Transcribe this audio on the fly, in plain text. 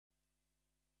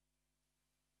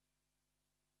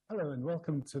Hello and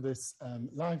welcome to this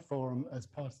live forum as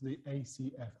part of the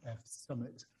ACFF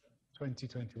Summit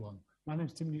 2021. My name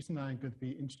is Tim Newton and I'm going to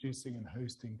be introducing and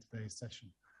hosting today's session,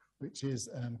 which is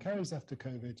Caries after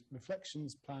COVID,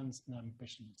 Reflections, Plans and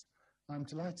Ambitions. I'm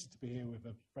delighted to be here with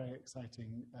a very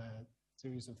exciting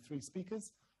series of 3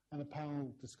 speakers and a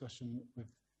panel discussion with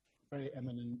very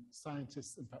eminent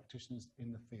scientists and practitioners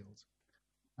in the field.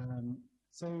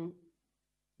 So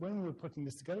when we were putting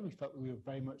this together, we felt that we were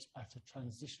very much at a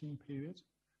transition period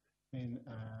in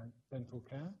dental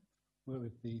care,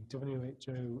 with the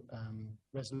WHO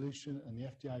resolution and the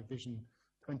FDI Vision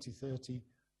 2030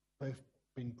 both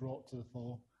being brought to the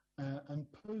fore. And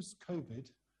post-COVID,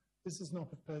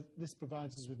 this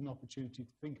provides us with an opportunity to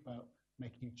think about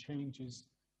making changes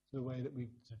to the way that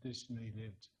we've traditionally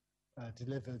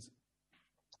delivered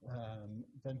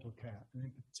dental care, and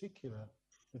in particular,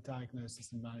 the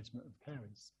diagnosis and management of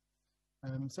caries.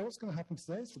 So what's going to happen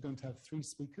today is we're going to have 3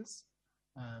 speakers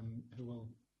who will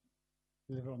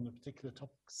deliver on the particular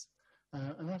topics.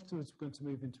 And afterwards, we're going to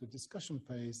move into a discussion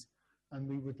phase, and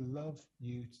we would love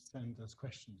you to send us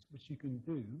questions, which you can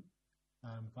do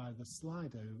via the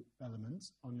Slido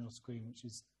element on your screen, which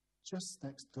is just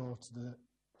next door to the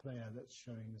player that's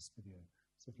showing this video.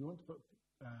 So if you want to put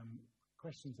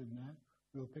questions in there,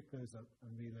 we'll pick those up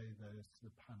and relay those to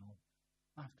the panel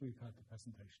after we've had the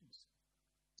presentations.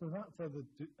 So without further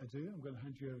ado, I'm going to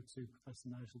hand you over to Professor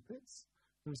Nigel Pitts,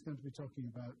 who is going to be talking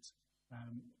about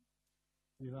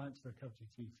the Alliance for a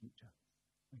Cavity-Free Future.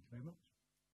 Thank you very much.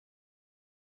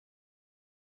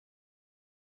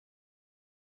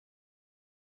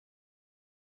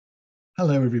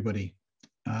 Hello, everybody.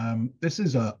 This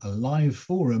is a live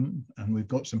forum, and we've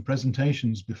got some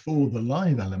presentations before the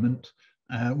live element.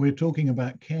 We're talking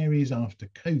about caries after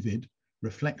COVID,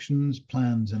 reflections,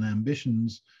 plans and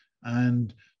ambitions.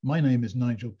 And my name is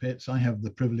Nigel Pitts. I have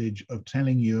the privilege of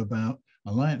telling you about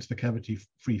Alliance for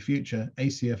Cavity-Free Future,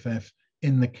 ACFF,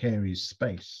 in the caries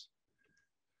space.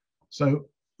 So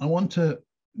I want to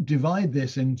divide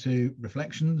this into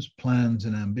reflections, plans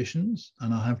and ambitions.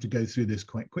 And I'll have to go through this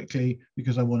quite quickly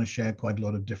because I want to share quite a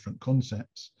lot of different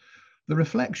concepts. The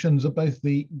reflections are both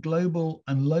the global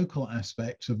and local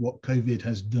aspects of what COVID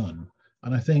has done.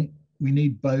 And I think we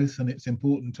need both, and it's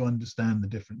important to understand the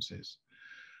differences.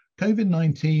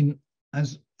 COVID-19,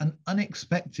 as an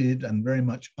unexpected and very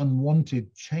much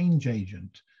unwanted change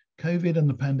agent, COVID and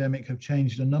the pandemic have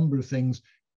changed a number of things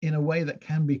in a way that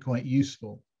can be quite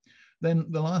useful. Then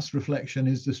the last reflection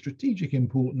is the strategic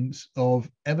importance of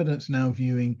evidence now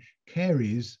viewing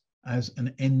caries as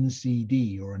an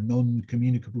NCD, or a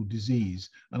non-communicable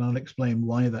disease, and I'll explain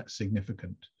why that's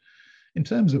significant. In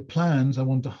terms of plans, I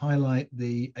want to highlight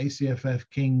the ACFF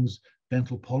King's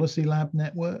Dental Policy Lab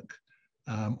Network.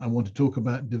 I want to talk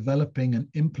about developing and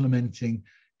implementing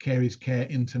Caries Care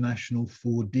International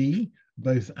 4D,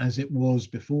 both as it was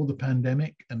before the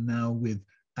pandemic and now with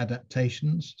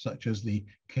adaptations such as the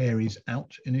Caries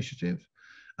Out initiative,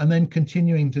 and then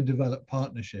continuing to develop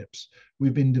partnerships.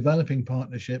 We've been developing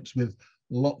partnerships with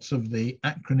lots of the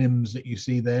acronyms that you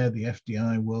see there, the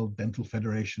FDI, World Dental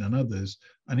Federation and others.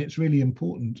 And it's really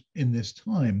important in this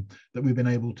time that we've been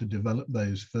able to develop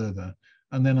those further.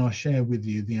 And then I'll share with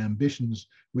you the ambitions,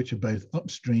 which are both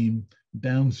upstream,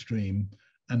 downstream,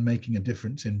 and making a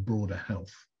difference in broader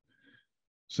health.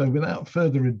 So without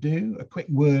further ado, a quick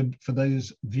word for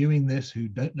those viewing this who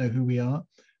don't know who we are.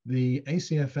 The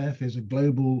ACFF is a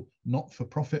global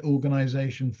not-for-profit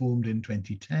organization formed in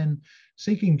 2010,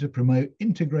 seeking to promote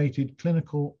integrated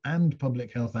clinical and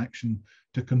public health action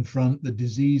to confront the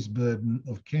disease burden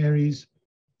of caries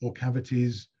or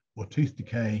cavities or tooth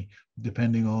decay,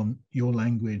 depending on your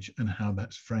language and how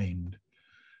that's framed.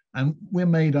 And we're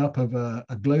made up of a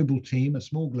global team, a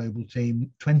small global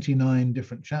team, 29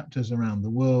 different chapters around the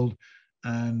world.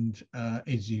 And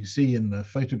as you see in the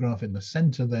photograph in the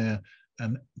center there, a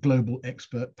global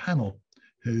expert panel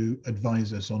who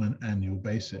advise us on an annual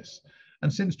basis.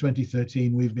 And since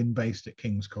 2013, we've been based at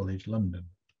King's College London.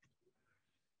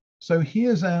 So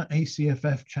here's our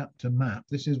ACFF chapter map.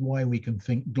 This is why we can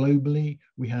think globally.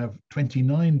 We have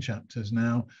 29 chapters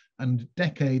now, and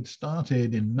Decade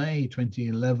started in May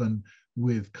 2011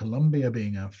 with Colombia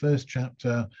being our first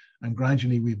chapter, and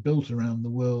gradually we've built around the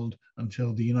world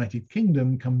until the United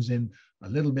Kingdom comes in a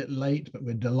little bit late, but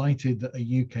we're delighted that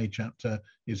a UK chapter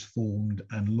is formed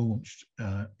and launched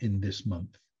in this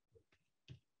month.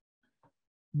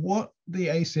 What the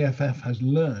ACFF has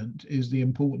learned is the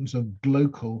importance of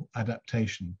local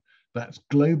adaptation. That's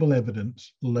global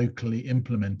evidence locally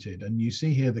implemented. And you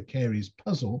see here the caries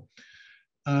puzzle.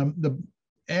 The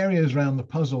areas around the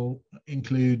puzzle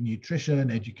include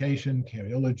nutrition, education,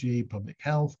 cariology, public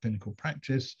health, clinical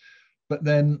practice, but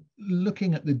then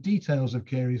looking at the details of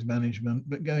caries management,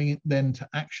 but going then to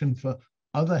action for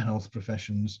other health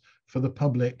professions, for the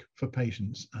public, for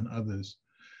patients and others.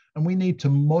 And we need to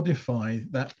modify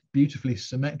that beautifully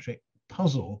symmetric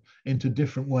puzzle into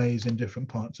different ways in different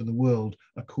parts of the world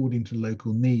according to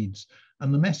local needs.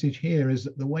 And the message here is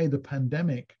that the way the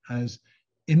pandemic has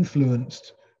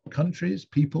influenced countries,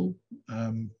 people,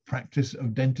 practice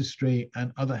of dentistry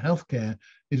and other healthcare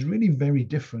is really very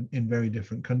different in very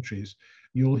different countries.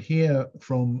 You'll hear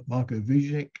from Marko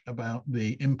Vujicic about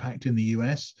the impact in the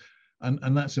US,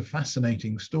 and that's a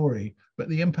fascinating story, but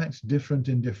the impact's different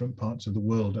in different parts of the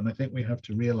world, and I think we have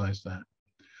to realize that.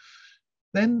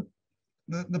 Then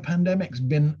the pandemic's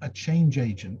been a change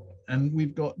agent, and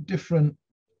we've got different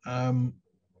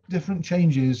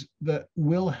changes that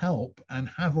will help and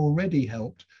have already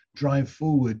helped drive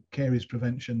forward caries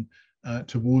prevention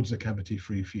towards a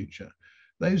cavity-free future.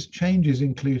 Those changes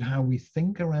include how we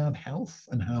think around health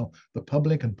and how the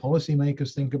public and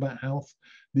policymakers think about health,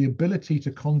 the ability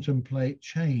to contemplate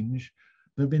change.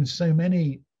 There have been so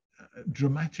many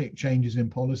dramatic changes in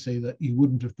policy that you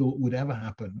wouldn't have thought would ever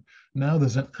happen. Now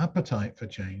there's an appetite for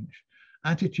change.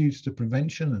 Attitudes to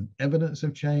prevention and evidence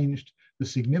have changed. The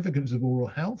significance of oral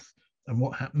health and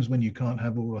what happens when you can't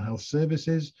have oral health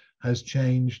services has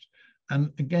changed.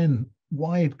 And again,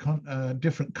 wide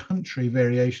different country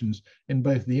variations in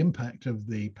both the impact of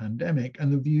the pandemic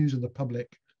and the views of the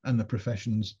public and the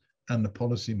professions and the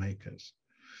policymakers.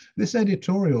 This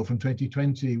editorial from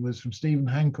 2020 was from Stephen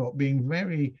Hancock, being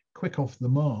very quick off the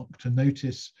mark to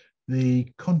notice the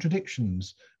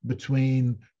contradictions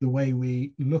between the way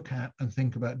we look at and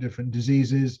think about different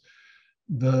diseases,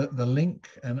 the link,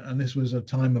 and this was a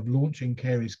time of launching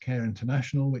Caries Care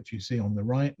International, which you see on the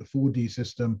right, the 4D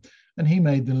system, and he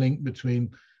made the link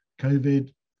between COVID,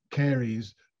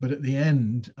 caries, but at the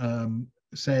end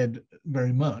said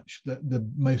very much that the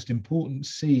most important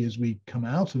C as we come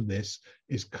out of this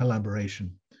is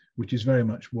collaboration, which is very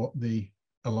much what the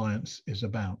Alliance is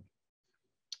about.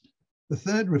 The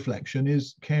third reflection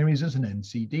is caries as an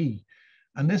NCD.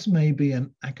 And this may be an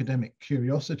academic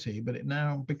curiosity, but it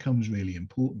now becomes really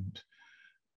important.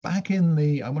 I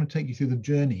want to take you through the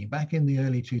journey. Back in the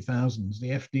early 2000s,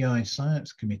 the FDI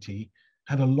Science Committee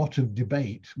had a lot of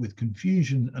debate with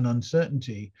confusion and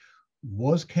uncertainty.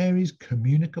 Was caries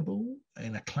communicable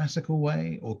in a classical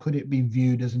way, or could it be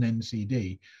viewed as an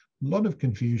NCD? A lot of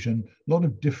confusion, a lot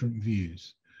of different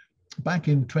views. Back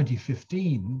in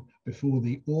 2015, before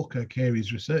the ORCA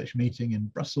Caries Research Meeting in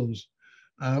Brussels,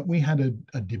 we had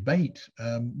a debate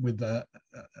with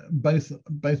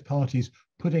both parties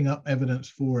putting up evidence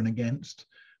for and against,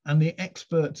 and the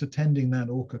experts attending that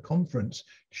ORCA conference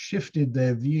shifted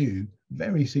their view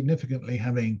very significantly,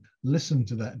 having listened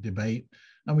to that debate.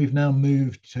 And we've now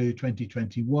moved to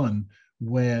 2021,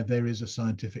 where there is a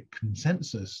scientific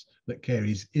consensus that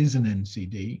caries is an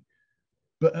NCD.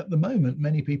 But at the moment,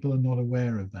 many people are not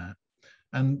aware of that.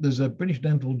 And there's a British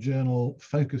Dental Journal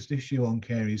focused issue on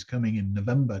caries coming in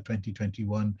November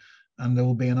 2021. And there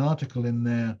will be an article in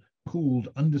there called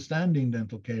Understanding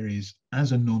Dental Caries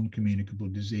as a Non-Communicable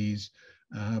Disease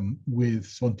with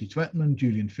Svante Tvetman,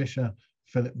 Julian Fisher,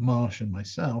 Philip Marsh and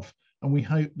myself. And we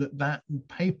hope that that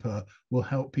paper will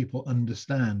help people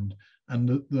understand. And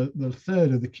the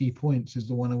third of the key points is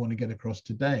the one I want to get across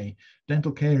today.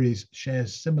 Dental caries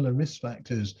shares similar risk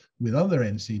factors with other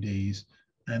NCDs,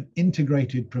 and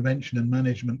integrated prevention and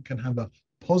management can have a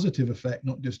positive effect,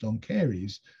 not just on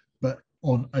caries, but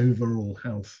on overall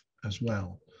health as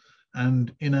well.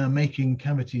 And in our Making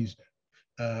Cavities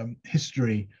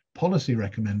History policy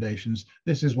recommendations,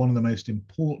 this is one of the most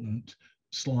important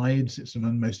slides. It's one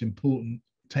of the most important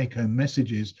take-home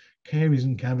messages. Caries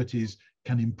and cavities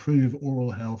can improve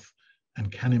oral health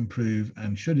and can improve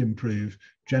and should improve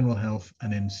general health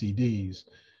and NCDs.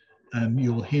 And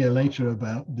you'll hear later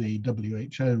about the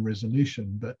WHO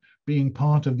resolution, but being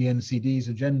part of the NCD's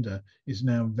agenda is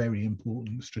now very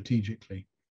important strategically.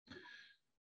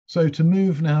 So to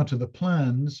move now to the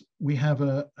plans, we have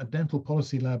a dental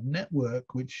policy lab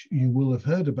network, which you will have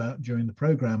heard about during the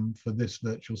program for this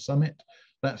virtual summit.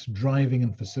 That's driving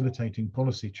and facilitating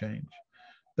policy change.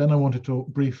 Then I want to talk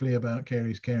briefly about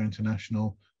Caries Care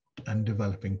International and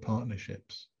developing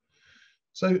partnerships.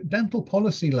 So dental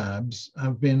policy labs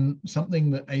have been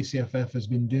something that ACFF has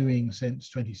been doing since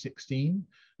 2016,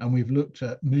 and we've looked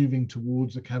at moving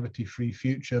towards a cavity-free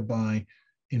future by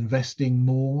investing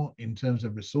more in terms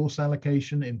of resource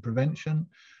allocation in prevention.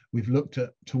 We've looked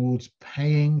at towards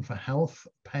paying for health,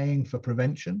 paying for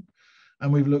prevention,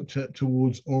 and we've looked at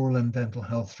towards oral and dental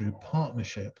health through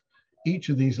partnership. Each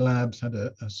of these labs had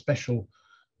a special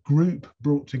group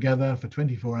brought together for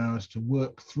 24 hours to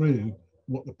work through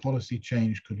what the policy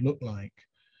change could look like.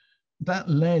 That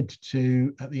led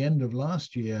to, at the end of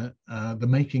last year, the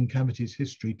Making Cavities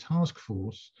History Task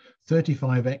Force,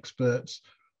 35 experts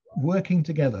working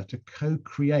together to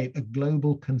co-create a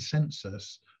global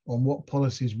consensus on what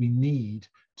policies we need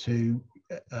to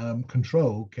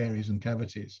control caries and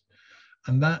cavities.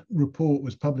 And that report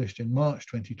was published in March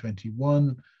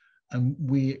 2021, and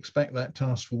we expect that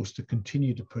task force to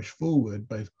continue to push forward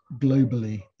both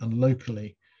globally and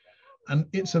locally. And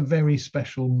it's a very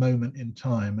special moment in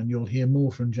time, and you'll hear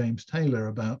more from James Taylor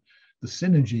about the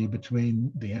synergy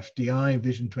between the FDI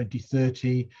Vision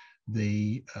 2030,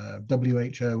 the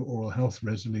WHO Oral Health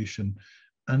Resolution.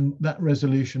 And that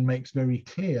resolution makes very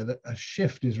clear that a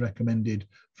shift is recommended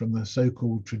from the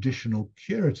so-called traditional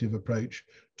curative approach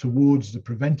towards the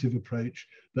preventive approach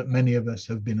that many of us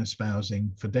have been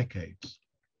espousing for decades.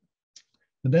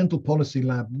 The Dental Policy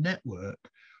Lab Network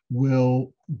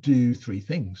will do three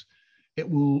things. It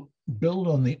will build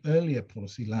on the earlier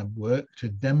policy lab work to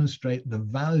demonstrate the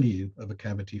value of a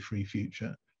cavity-free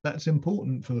future. That's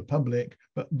important for the public,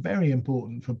 but very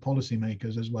important for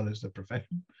policymakers as well as the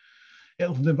profession.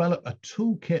 It'll develop a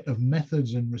toolkit of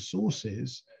methods and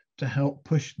resources to help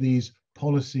push these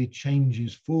policy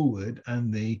changes forward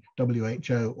and the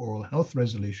WHO Oral Health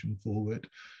Resolution forward,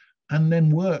 and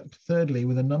then worked, thirdly,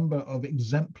 with a number of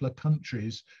exemplar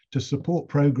countries to support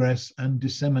progress and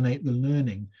disseminate the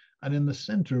learning. And in the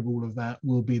center of all of that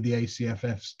will be the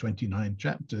ACFF's 29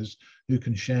 chapters who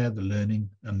can share the learning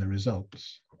and the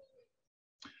results.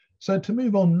 So to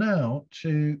move on now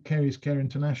to Caries Care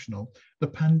International, the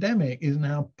pandemic is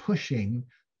now pushing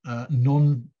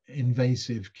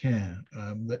non-invasive care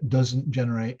that doesn't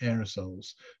generate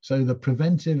aerosols. So the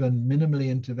preventive and minimally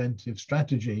interventive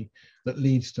strategy that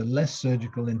leads to less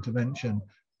surgical intervention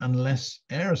and less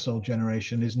aerosol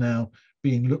generation is now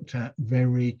being looked at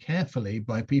very carefully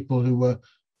by people who were,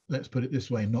 let's put it this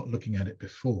way, not looking at it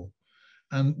before.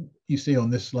 And you see on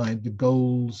this slide the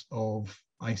goals of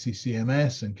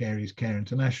ICCMS and Caries Care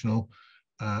International,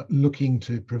 looking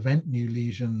to prevent new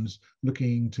lesions,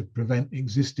 looking to prevent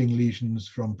existing lesions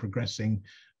from progressing,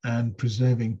 and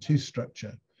preserving tooth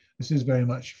structure. This is very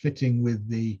much fitting with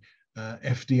the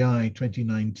FDI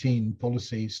 2019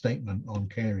 policy statement on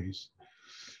caries.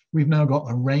 We've now got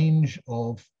a range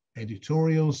of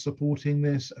editorials supporting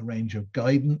this, a range of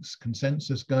guidance,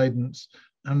 consensus guidance,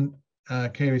 and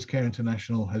Caries Care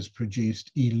International has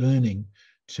produced e-learning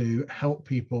to help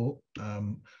people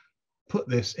put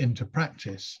this into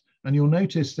practice. And you'll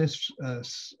notice this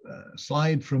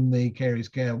slide from the Caries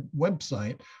Care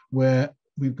website where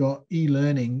we've got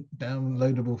e-learning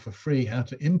downloadable for free, how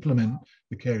to implement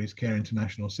the Caries Care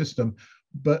International system,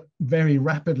 but very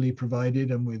rapidly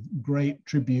provided and with great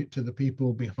tribute to the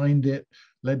people behind it,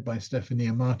 led by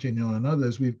Stefania Martignon and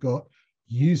others. We've got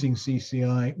using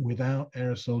CCI without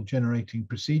aerosol generating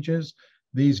procedures.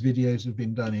 These videos have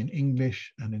been done in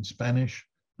English and in Spanish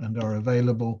and are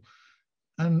available.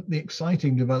 And the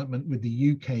exciting development with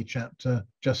the UK chapter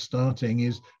just starting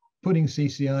is putting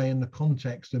CCI in the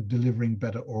context of delivering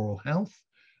better oral health.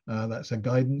 That's a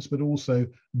guidance, but also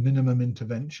minimum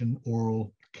intervention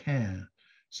oral care.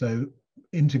 So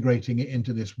integrating it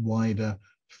into this wider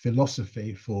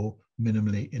philosophy for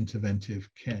minimally interventive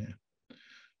care.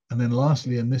 And then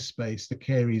lastly, in this space, the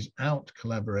Caries Out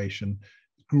collaboration.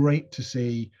 Great to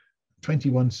see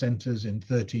 21 centers in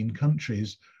 13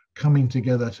 countries coming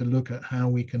together to look at how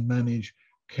we can manage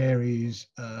caries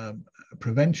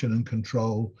prevention and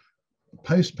control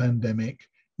post-pandemic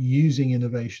using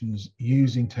innovations,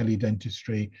 using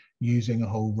teledentistry, using a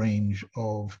whole range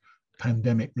of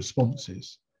pandemic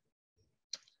responses.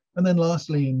 And then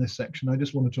lastly, in this section, I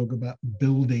just want to talk about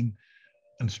building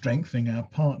and strengthening our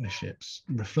partnerships.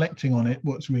 Reflecting on it,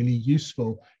 what's really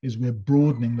useful is we're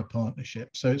broadening the partnership.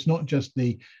 So it's not just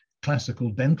the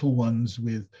classical dental ones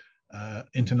with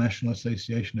International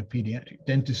Association of Pediatric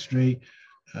Dentistry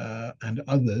and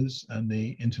others, and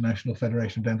the International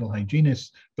Federation of Dental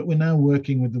Hygienists, but we're now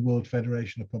working with the World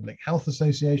Federation of Public Health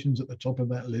Associations at the top of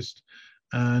that list,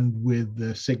 and with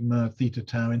the Sigma Theta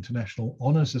Tau International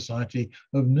Honor Society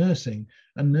of Nursing.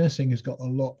 And nursing has got a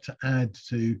lot to add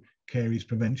to caries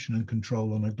prevention and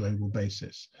control on a global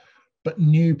basis. But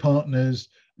new partners,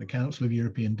 the Council of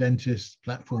European Dentists,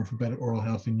 Platform for Better Oral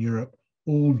Health in Europe,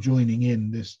 all joining in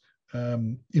this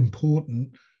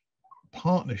important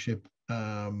partnership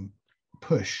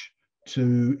push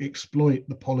to exploit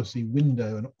the policy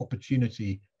window and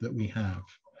opportunity that we have.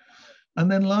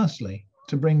 And then lastly,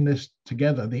 to bring this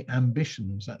together, the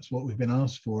ambitions, that's what we've been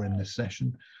asked for in this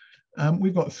session.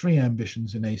 We've got 3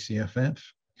 ambitions in ACFF.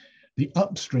 The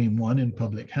upstream one in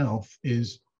public health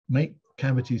is make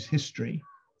cavities history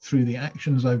through the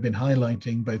actions I've been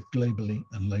highlighting both globally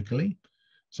and locally.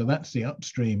 So that's the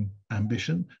upstream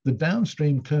ambition. The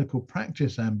downstream clinical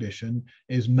practice ambition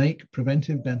is make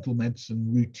preventive dental medicine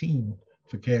routine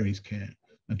for caries care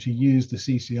and to use the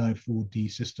CCI4D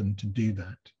system to do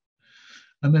that.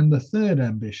 And then the third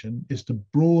ambition is to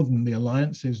broaden the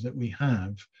alliances that we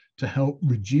have to help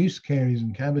reduce caries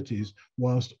and cavities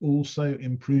whilst also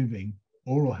improving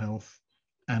oral health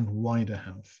and wider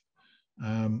health.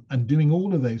 And doing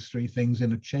all of those 3 things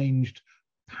in a changed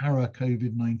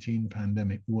para-COVID-19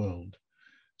 pandemic world.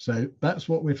 So that's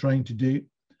what we're trying to do.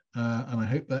 And I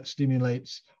hope that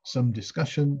stimulates some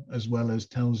discussion as well as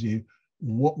tells you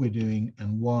what we're doing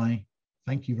and why.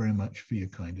 Thank you very much for your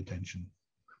kind attention.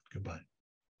 Goodbye.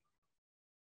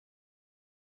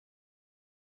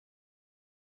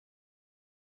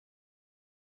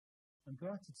 I'm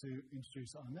delighted to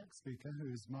introduce our next speaker,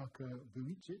 who is Marko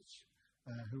Vujicic,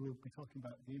 who will be talking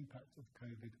about the impact of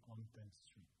COVID on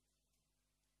dentistry.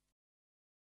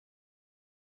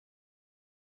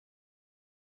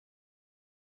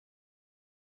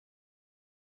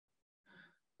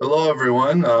 Hello,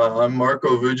 everyone. I'm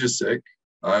Marko Vujicic.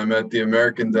 I'm at the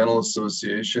American Dental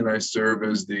Association. I serve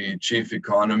as the chief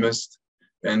economist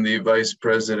and the vice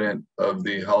president of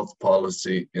the Health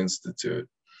Policy Institute.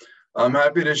 I'm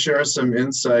happy to share some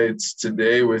insights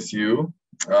today with you,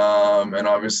 and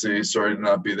obviously sorry to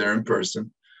not be there in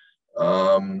person,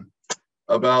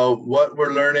 about what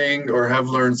we're learning or have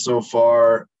learned so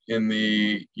far in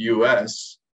the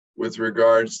US with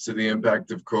regards to the impact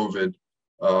of COVID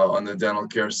on the dental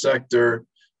care sector,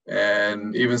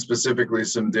 and even specifically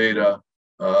some data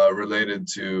related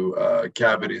to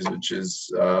cavities, which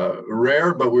is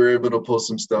rare, but we were able to pull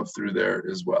some stuff through there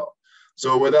as well.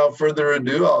 So without further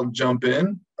ado, I'll jump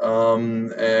in.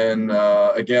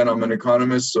 Again, I'm an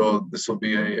economist, so this will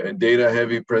be a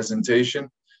data-heavy presentation,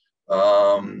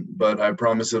 but I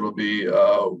promise it'll be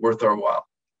worth our while.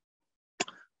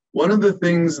 One of the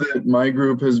things that my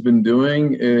group has been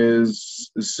doing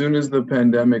is, as soon as the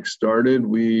pandemic started,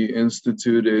 we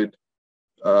instituted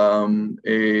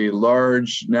a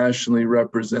large nationally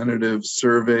representative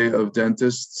survey of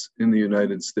dentists in the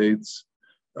United States.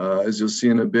 As you'll see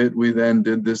in a bit, we then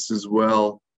did this as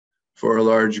well for a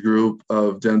large group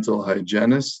of dental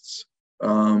hygienists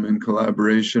in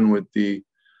collaboration with the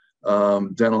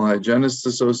Dental Hygienists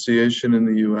Association in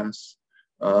the US.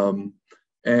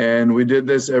 And we did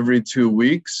this every 2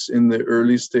 weeks in the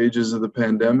early stages of the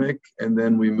pandemic, and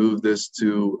then we moved this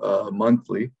to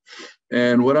monthly.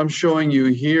 And what I'm showing you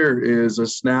here is a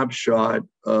snapshot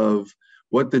of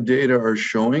what the data are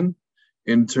showing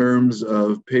in terms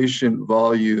of patient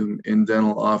volume in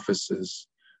dental offices.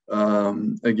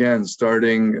 Again,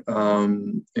 starting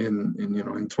in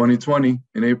 2020,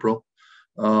 in April,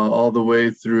 all the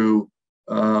way through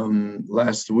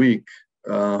last week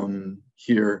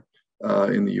here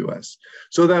in the US.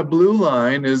 So that blue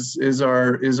line is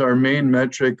our main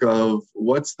metric of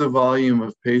what's the volume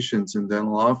of patients in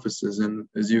dental offices. And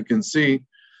as you can see,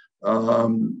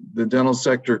 the dental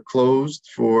sector closed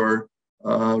for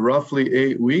roughly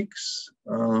 8 weeks,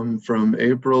 from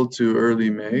April to early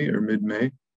May or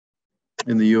mid-May.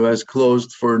 In the US,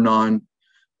 closed for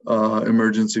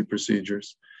non-emergency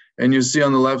procedures. And you see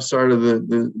on the left side of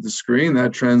the screen,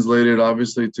 that translated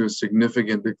obviously to a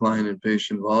significant decline in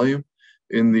patient volume.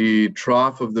 In the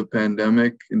trough of the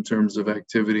pandemic, in terms of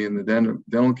activity in the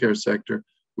dental care sector,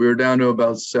 we were down to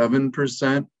about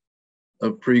 7%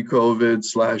 of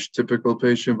pre-COVID / typical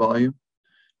patient volume.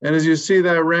 And as you see,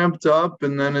 that ramped up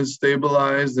and then is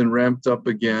stabilized and ramped up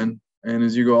again. And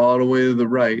as you go all the way to the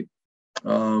right,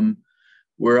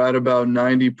 we're at about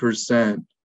 90%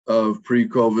 of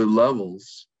pre-COVID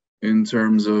levels in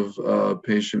terms of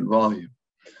patient volume.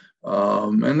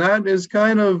 And that is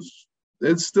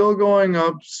it's still going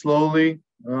up slowly.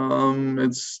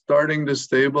 It's starting to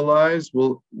stabilize.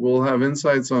 We'll have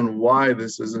insights on why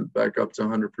this isn't back up to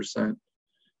 100%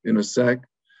 in a sec.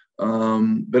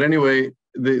 But anyway,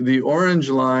 the orange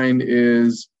line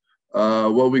is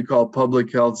what we call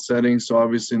public health settings. So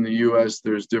obviously in the US,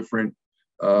 there's different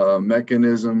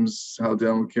mechanisms, how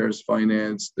dental care is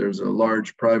financed. There's a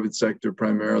large private sector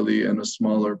primarily and a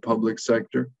smaller public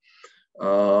sector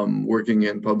working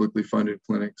in publicly funded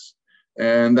clinics.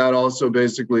 And that also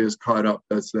basically is caught up.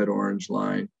 That's that orange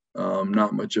line.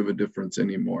 Not much of a difference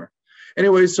anymore.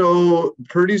 Anyway, so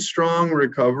pretty strong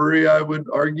recovery, I would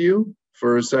argue,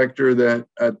 for a sector that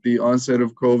at the onset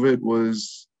of COVID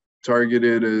was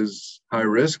targeted as high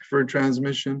risk for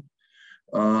transmission.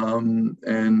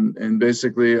 And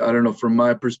basically, I don't know, from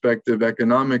my perspective,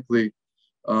 economically,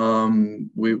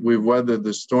 we've weathered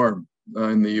the storm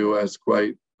in the U.S.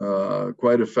 quite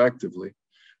effectively.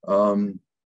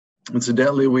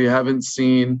 Incidentally, we haven't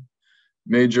seen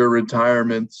major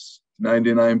retirements.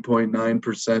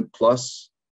 99.9% plus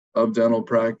of dental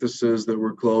practices that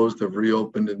were closed have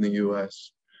reopened in the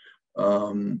U.S.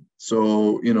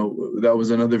 So, you know, that was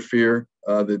another fear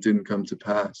that didn't come to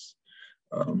pass.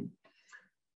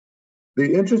 The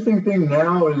interesting thing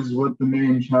now is what the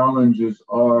main challenges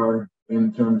are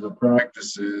in terms of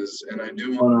practices. And I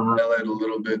do want to highlight a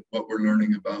little bit what we're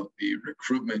learning about the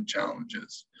recruitment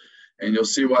challenges. And you'll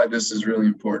see why this is really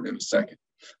important in a second.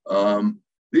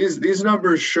 These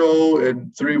numbers show in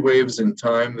 3 waves in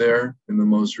time there. And the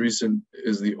most recent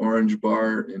is the orange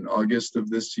bar in August of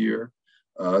this year.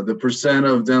 The percent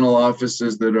of dental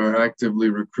offices that are actively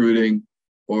recruiting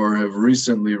or have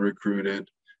recently recruited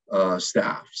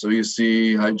staff. So you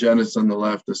see hygienists on the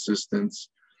left, assistants.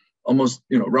 Almost,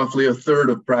 you know, roughly a third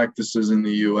of practices in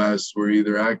the US were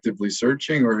either actively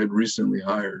searching or had recently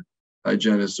hired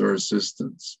hygienists or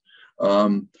assistants.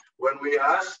 When we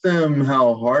asked them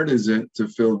how hard is it to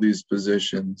fill these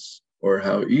positions or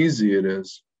how easy it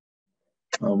is,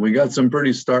 we got some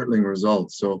pretty startling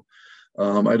results. So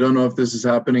I don't know if this is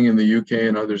happening in the UK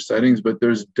and other settings, but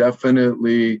there's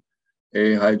definitely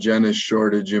a hygienist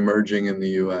shortage emerging in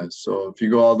the US. So if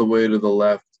you go all the way to the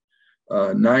left,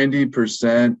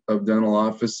 90% of dental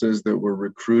offices that were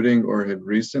recruiting or had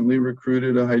recently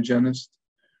recruited a hygienist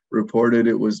reported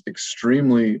it was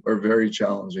extremely or very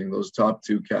challenging, those top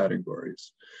 2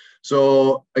 categories.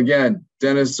 So again,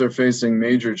 dentists are facing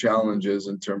major challenges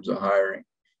in terms of hiring.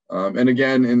 And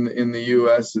again, in the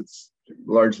US, it's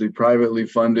largely privately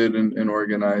funded and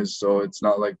organized, so it's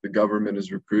not like the government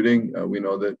is recruiting. We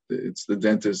know that it's the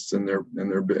dentists and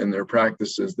their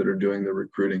practices that are doing the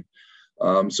recruiting.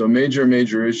 So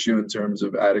major issue in terms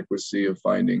of adequacy of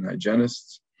finding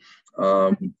hygienists.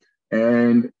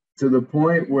 And to the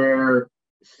point where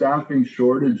staffing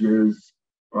shortages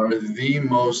are the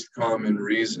most common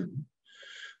reason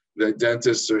that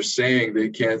dentists are saying they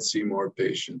can't see more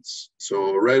patients.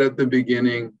 So right at the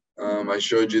beginning, I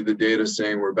showed you the data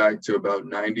saying we're back to about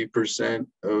 90%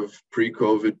 of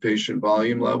pre-COVID patient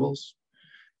volume levels.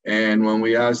 And when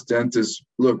we asked dentists,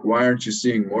 look, why aren't you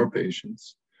seeing more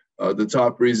patients? The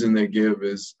top reason they give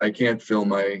is, I can't fill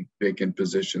my vacant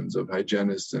positions of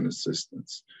hygienists and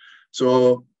assistants.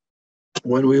 So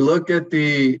when we look at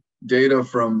the data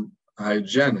from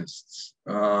hygienists,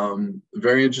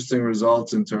 very interesting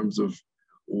results in terms of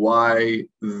why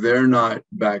they're not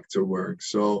back to work.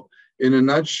 So in a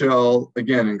nutshell,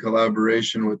 again, in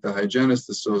collaboration with the Hygienist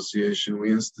Association,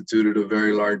 we instituted a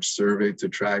very large survey to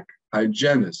track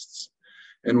hygienists.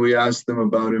 And we asked them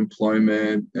about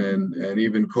employment and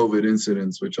even COVID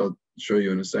incidents, which I'll show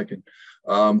you in a second.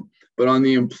 But on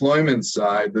the employment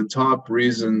side, the top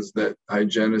reasons that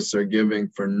hygienists are giving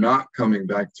for not coming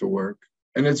back to work,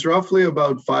 and it's roughly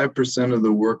about 5% of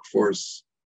the workforce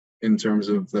in terms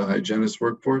of the hygienist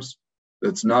workforce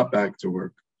that's not back to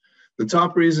work. The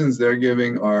top reasons they're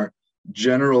giving are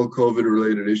general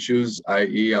COVID-related issues,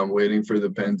 i.e. I'm waiting for the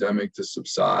pandemic to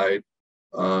subside.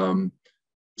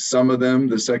 Some of them,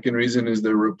 the second reason is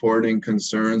they're reporting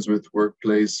concerns with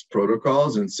workplace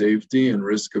protocols and safety and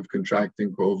risk of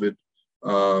contracting COVID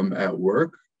at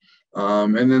work.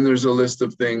 And then there's a list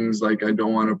of things like, I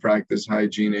don't want to practice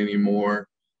hygiene anymore.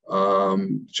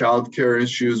 Childcare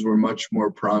issues were much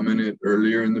more prominent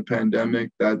earlier in the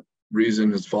pandemic. That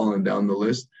reason has fallen down the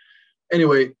list.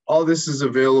 Anyway, all this is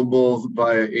available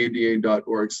via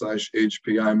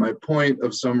ada.org/HPI. My point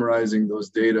of summarizing those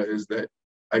data is that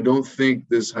I don't think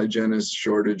this hygienist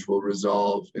shortage will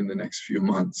resolve in the next few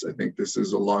months. I think this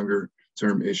is a longer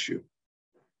term issue.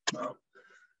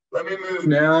 Let me move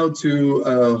now to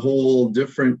a whole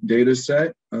different data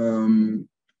set.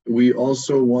 We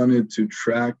also wanted to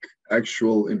track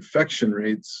actual infection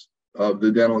rates of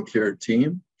the dental care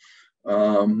team.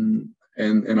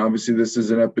 And obviously this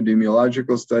is an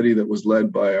epidemiological study that was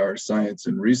led by our Science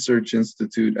and Research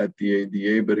Institute at the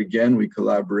ADA. But again, we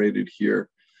collaborated here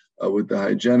with the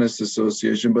Hygienist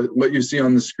Association. But what you see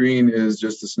on the screen is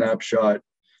just a snapshot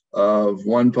of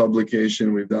one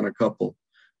publication. We've done a couple,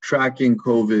 tracking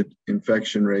COVID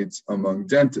infection rates among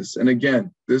dentists. And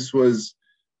again, this was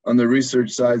on the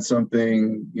research side,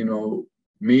 something, you know,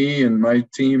 me and my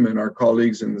team and our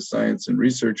colleagues in the Science and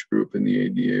Research Group in the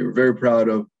ADA were very proud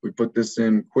of. We put this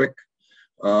in quick.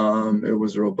 It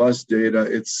was robust data.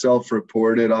 It's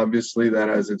self-reported. Obviously, that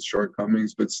has its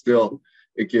shortcomings, but still,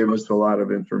 it gave us a lot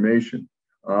of information.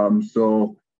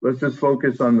 So let's just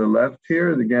focus on the left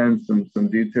here. Again, some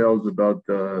details about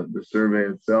the survey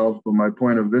itself. But my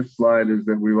point of this slide is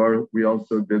that we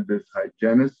also did this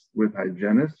with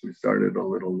hygienists. We started a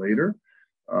little later,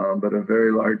 but a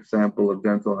very large sample of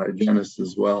dental hygienists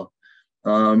as well.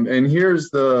 And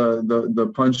here's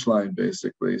the punchline,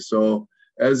 basically. So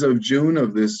as of June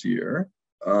of this year,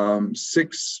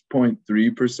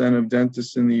 6.3% of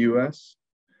dentists in the US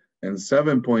and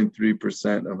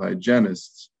 7.3% of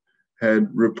hygienists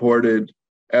had reported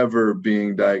ever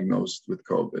being diagnosed with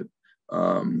COVID.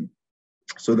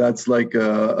 So that's like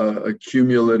a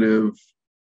cumulative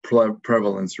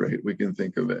prevalence rate, we can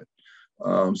think of it.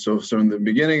 So from the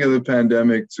beginning of the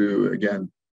pandemic to,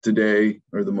 again, today,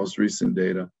 or the most recent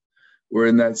data, we're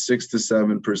in that 6 to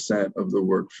 7% of the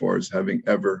workforce having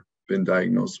ever been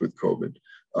diagnosed with COVID.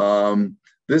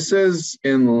 This is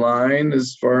in line,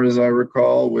 as far as I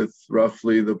recall, with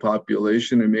roughly the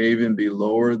population. It may even be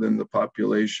lower than the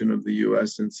population of the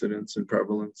US incidence and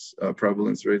prevalence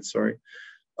rate, sorry.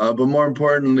 But more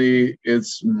importantly,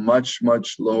 it's much,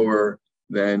 much lower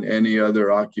than any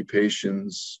other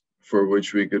occupations for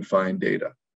which we could find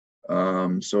data.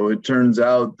 So it turns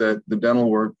out that the dental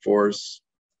workforce,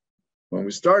 when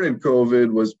we started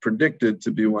COVID, was predicted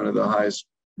to be one of the highest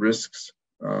risks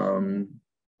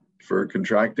for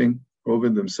contracting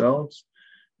COVID themselves.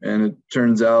 And it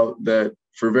turns out that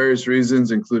for various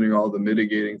reasons, including all the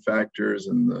mitigating factors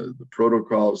and the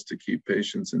protocols to keep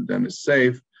patients and dentists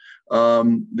safe,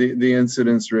 the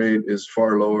incidence rate is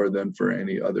far lower than for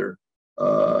any other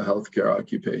healthcare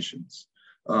occupations.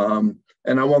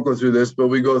 And I won't go through this, but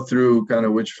we go through kind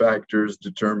of which factors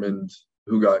determined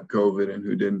who got COVID and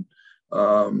who didn't.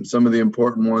 Some of the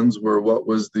important ones were what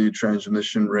was the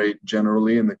transmission rate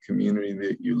generally in the community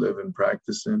that you live and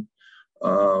practice in.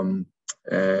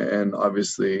 And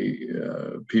obviously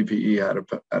PPE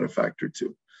had a factor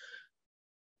too.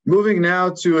 Moving now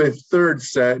to a third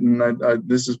set, and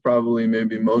this is probably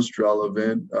maybe most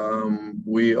relevant.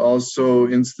 We also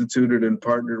instituted and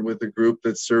partnered with a group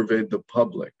that surveyed the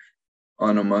public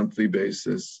on a monthly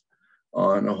basis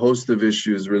on a host of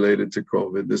issues related to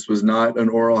COVID. This was not an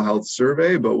oral health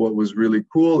survey, but what was really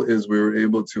cool is we were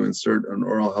able to insert an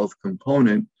oral health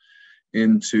component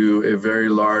into a very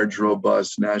large,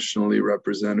 robust, nationally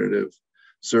representative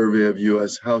survey of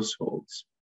US households.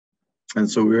 And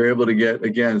so we were able to get,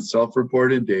 again,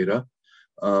 self-reported data,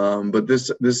 but this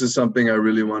is something I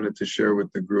really wanted to share with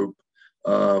the group.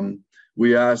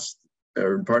 We asked,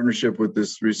 or in partnership with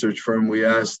this research firm, we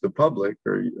asked the public,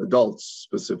 or adults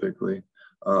specifically,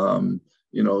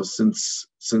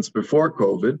 since before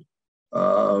COVID,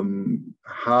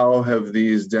 how have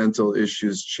these dental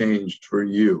issues changed for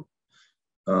you?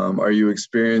 Are you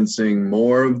experiencing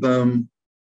more of them?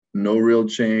 No real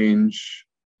change?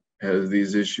 Have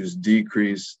these issues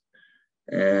decreased?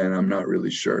 And I'm not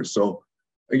really sure. So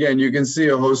again, you can see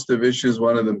a host of issues,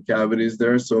 one of them cavities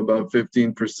there. So about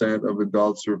 15% of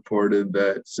adults reported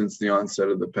that since the onset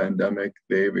of the pandemic,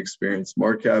 they've experienced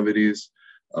more cavities.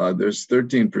 There's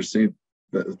 13%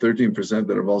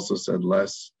 that have also said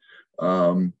less.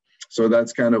 So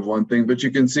that's kind of one thing. But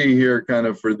you can see here kind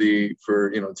of for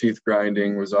teeth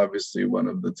grinding was obviously one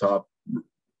of the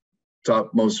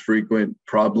top most frequent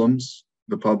problems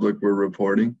the public were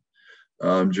reporting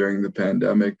during the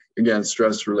pandemic. Again,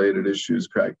 stress-related issues,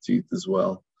 cracked teeth as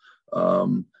well.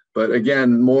 But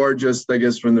again, more just, I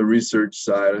guess, from the research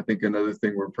side, I think another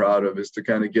thing we're proud of is to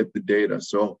kind of get the data.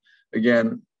 So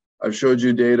again, I've showed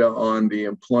you data on the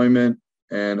employment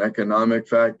and economic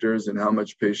factors and how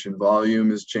much patient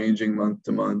volume is changing month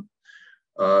to month.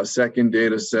 Second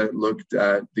data set looked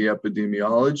at the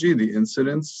epidemiology, the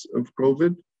incidence of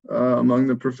COVID among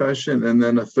the profession. And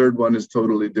then a third one is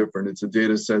totally different. It's a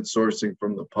data set sourcing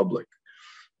from the public.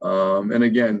 And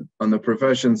again, on the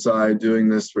profession side, doing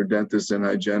this for dentists and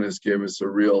hygienists gave us a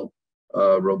real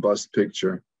robust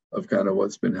picture of kind of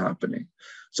what's been happening.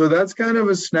 So that's kind of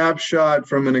a snapshot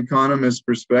from an economist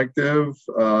perspective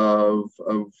of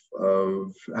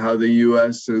how the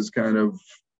US has kind of,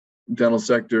 dental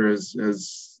sector has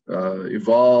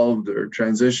evolved or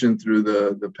transitioned through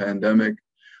the pandemic.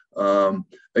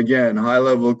 Again, high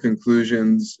level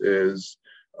conclusions is,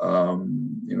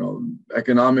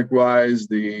 economic wise,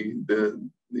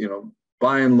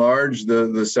 by and large,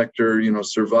 the sector,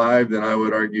 survived, and I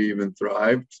would argue even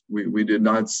thrived. We did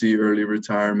not see early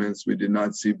retirements. We did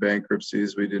not see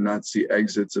bankruptcies. We did not see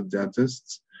exits of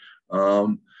dentists.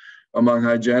 Among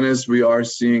hygienists, we are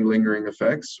seeing lingering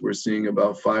effects. We're seeing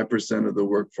about 5% of the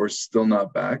workforce still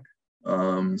not back.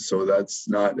 So that's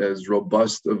not as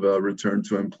robust of a return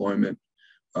to employment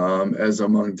as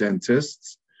among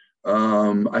dentists.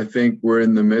 I think we're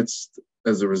in the midst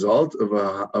as a result of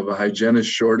a hygienist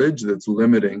shortage that's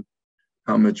limiting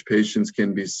how much patients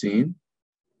can be seen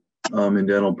in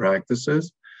dental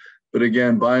practices. But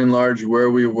again, by and large, where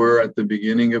we were at the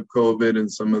beginning of COVID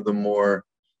and some of the more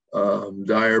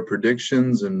dire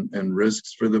predictions and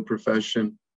risks for the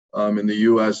profession, in the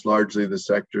US, largely the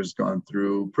sector's gone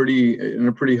through in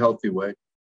a pretty healthy way.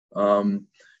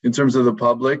 In terms of the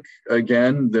public,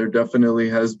 again, there definitely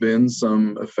has been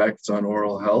some effects on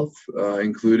oral health,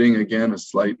 including, again, a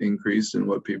slight increase in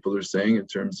what people are saying in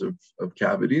terms of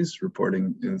cavities,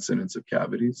 reporting incidents of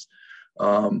cavities.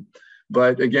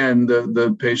 But again,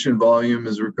 the patient volume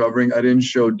is recovering. I didn't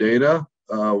show data.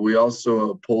 We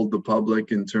also polled the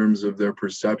public in terms of their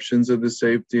perceptions of the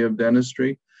safety of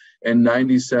dentistry. And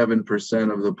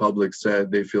 97% of the public said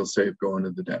they feel safe going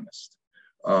to the dentist.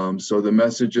 So the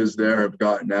messages there have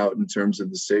gotten out in terms of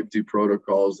the safety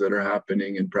protocols that are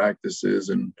happening in practices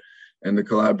and the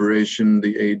collaboration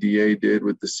the ADA did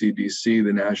with the CDC,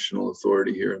 the national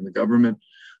authority here in the government,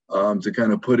 to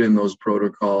kind of put in those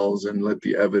protocols and let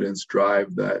the evidence drive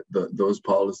those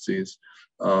policies.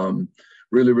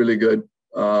 Really, really good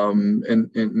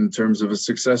in terms of a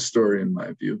success story, in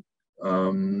my view.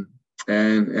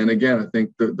 And again, I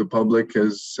think the public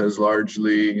has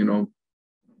largely,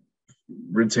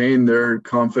 retained their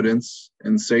confidence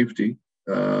and safety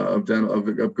of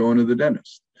going to the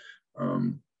dentist.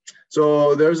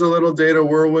 So there's a little data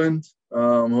whirlwind.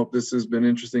 Hope this has been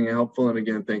interesting and helpful. And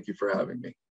again, thank you for having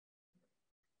me.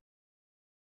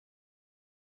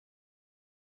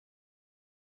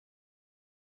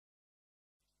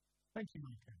 Thank you,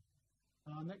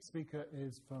 Micah. Our next speaker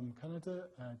is from Canada,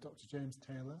 Dr. James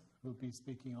Taylor, who will be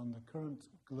speaking on the current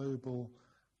global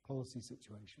policy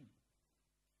situation.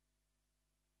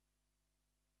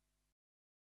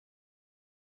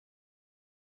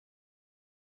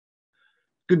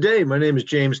 Good day, my name is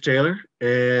James Taylor,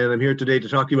 and I'm here today to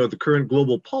talk to you about the current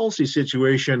global policy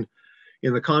situation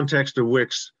in the context of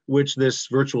which this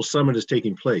virtual summit is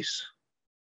taking place.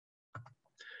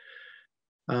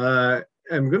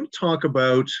 I'm going to talk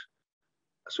about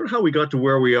sort of how we got to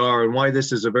where we are and why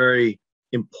this is a very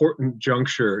important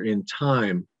juncture in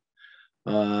time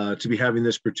to be having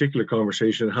this particular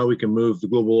conversation, how we can move the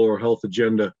global oral health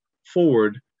agenda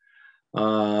forward,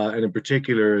 and in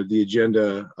particular, the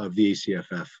agenda of the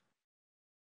ACFF.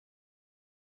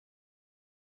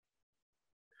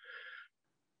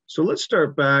 So let's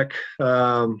start back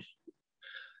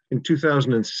in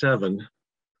 2007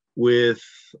 with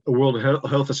a World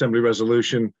Health Assembly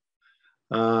resolution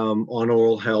on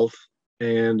oral health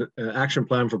and an action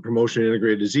plan for promotion of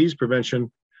integrated disease prevention,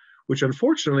 which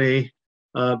unfortunately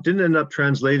didn't end up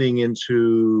translating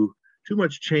into too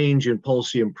much change in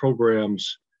policy and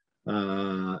programs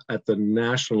at the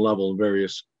national level in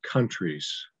various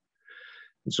countries.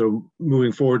 And so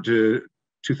moving forward to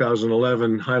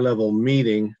 2011 high-level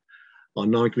meeting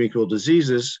on non-communicable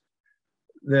diseases,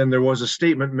 then there was a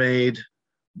statement made,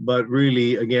 but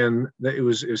really, again, it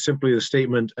was simply a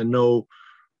statement and no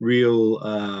real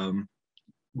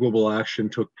global action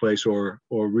took place or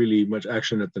really much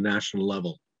action at the national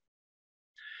level.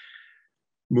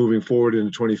 Moving forward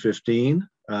into 2015,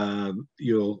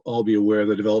 you'll all be aware of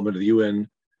the development of the UN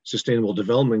Sustainable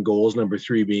Development Goals, number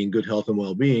 3 being good health and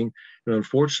well-being. And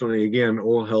unfortunately, again,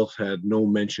 oral health had no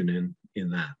mention in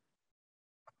that.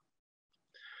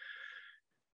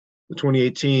 The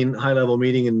 2018 high-level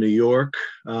meeting in New York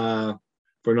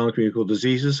for non-communicable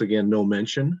diseases, again, no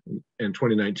mention. And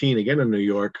 2019, again in New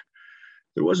York,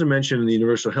 there was a mention in the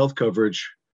universal health coverage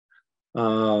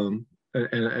and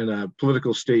a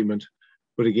political statement,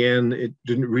 but again, it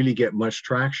didn't really get much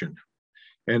traction.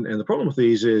 And the problem with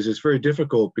these is it's very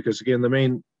difficult because, again, the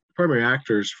main primary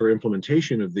actors for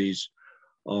implementation of these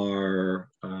are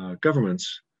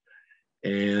governments.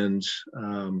 And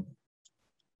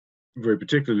very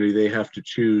particularly, they have to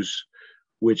choose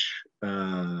which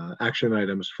action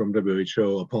items from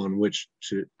WHO upon which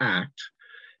to act.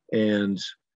 And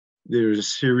there's a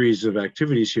series of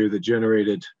activities here that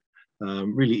generated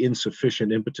really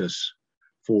insufficient impetus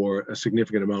for a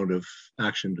significant amount of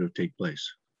action to take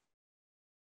place.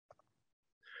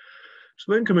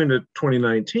 So then come into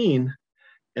 2019,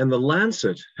 and the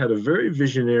Lancet had a very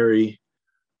visionary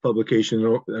publication,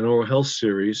 an oral health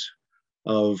series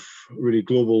of really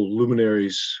global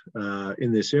luminaries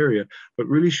in this area, but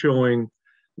really showing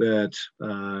that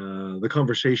the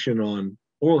conversation on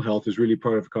oral health is really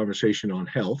part of a conversation on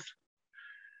health,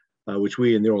 which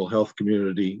we in the oral health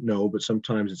community know, but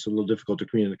sometimes it's a little difficult to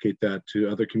communicate that to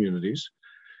other communities.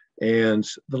 And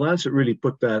the Lancet really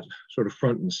put that sort of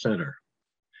front and center.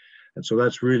 And so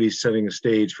that's really setting a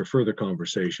stage for further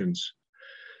conversations.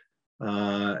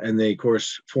 And they, of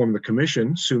course, formed the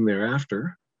commission soon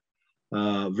thereafter.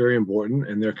 Very important.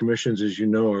 And their commissions, as you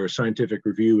know, are scientific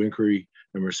review, inquiry,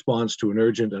 and response to an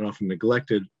urgent and often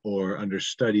neglected or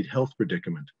understudied health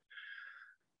predicament.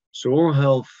 So oral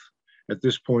health at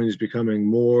this point is becoming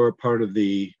more part of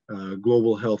the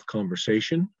global health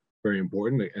conversation. Very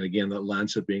important. And again, that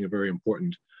Lancet being a very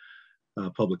important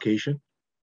publication.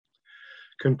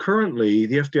 Concurrently,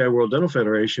 the FDI World Dental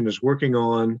Federation is working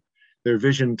on their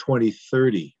Vision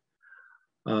 2030.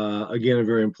 Again, a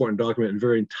very important document and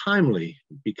very timely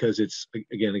because it's,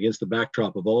 again, against the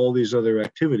backdrop of all these other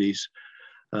activities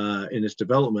in its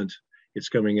development, it's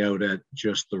coming out at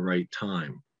just the right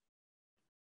time.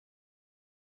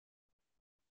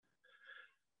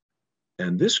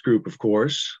 And this group, of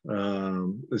course,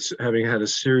 is having had a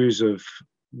series of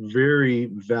very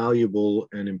valuable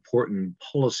and important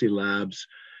policy labs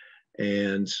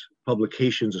and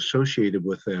publications associated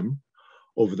with them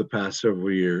over the past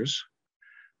several years,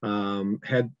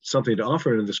 had something to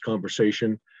offer in this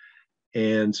conversation,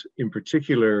 and in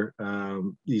particular,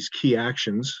 these key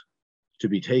actions to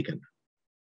be taken.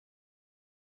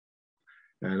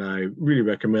 And I really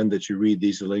recommend that you read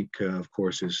these. The link, of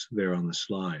course, is there on the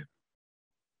slide,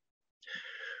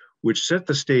 which set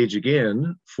the stage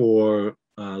again for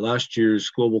last year's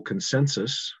global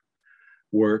consensus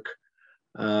work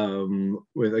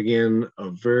with, again,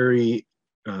 a very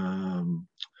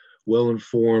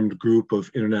well-informed group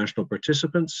of international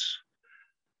participants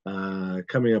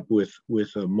coming up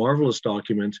with a marvelous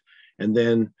document. And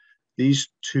then these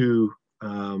two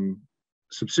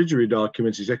subsidiary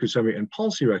documents, executive summary and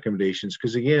policy recommendations,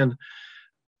 because again,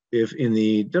 if in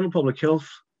the dental public health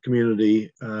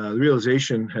community, the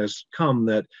realization has come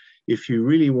that if you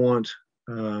really want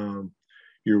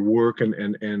your work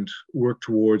and work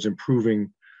towards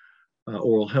improving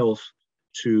oral health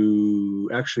to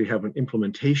actually have an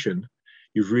implementation,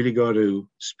 you've really got to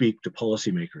speak to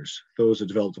policymakers, those that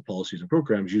develop the policies and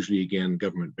programs, usually, again,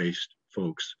 government-based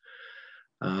folks.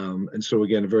 And so,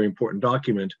 again, a very important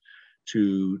document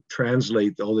to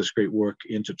translate all this great work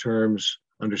into terms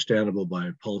understandable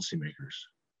by policymakers.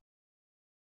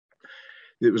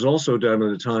 It was also done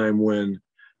at a time when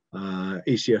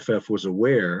ACFF was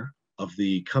aware of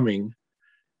the coming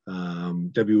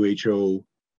WHO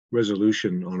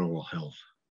resolution on oral health,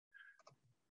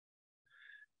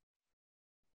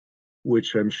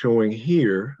 which I'm showing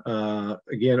here.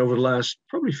 Again, over the last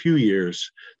probably few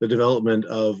years, the development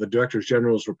of a Director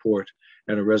General's report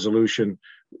and a resolution,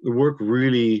 the work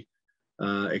really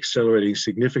accelerating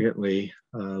significantly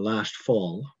last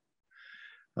fall,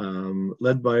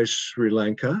 led by Sri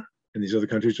Lanka and these other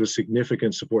countries, with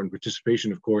significant support and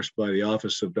participation, of course, by the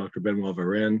Office of Dr. Benoit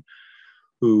Varenne,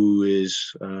 who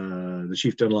is the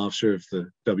Chief Dental Officer of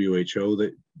the WHO.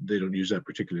 They don't use that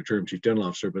particular term, Chief Dental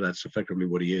Officer, but that's effectively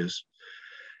what he is.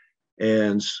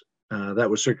 And that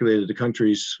was circulated to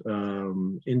countries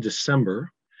in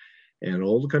December. And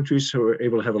all the countries who were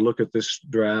able to have a look at this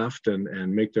draft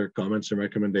and make their comments and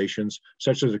recommendations,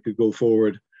 such that it could go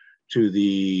forward to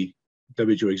the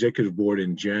WHO Executive Board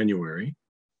in January.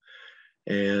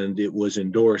 And it was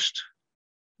endorsed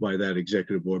by that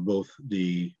Executive Board, both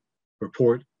the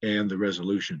report and the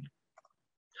resolution,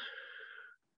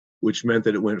 which meant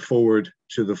that it went forward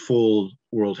to the full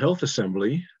World Health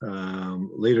Assembly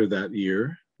later that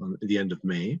year, on the end of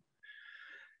May,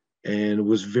 and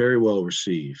was very well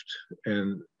received.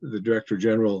 And the Director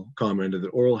General commented that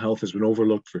oral health has been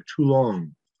overlooked for too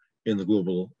long in the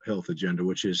global health agenda,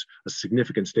 which is a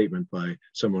significant statement by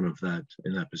someone of that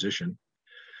in that position.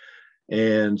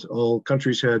 And all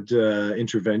countries had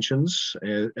interventions,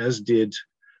 as did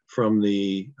from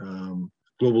the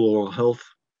global oral health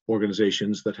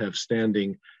organizations that have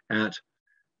standing at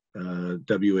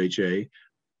WHA.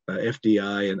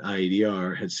 FDI and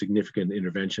IEDR had significant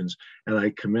interventions, and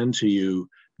I commend to you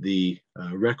the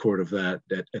record of that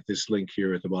at this link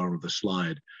here at the bottom of the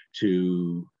slide,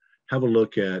 to have a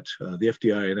look at the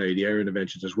FDI and IEDR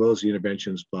interventions, as well as the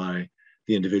interventions by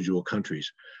the individual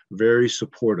countries. Very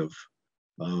supportive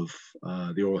of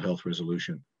the oral health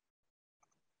resolution.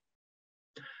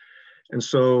 And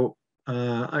so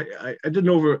I did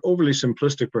an overly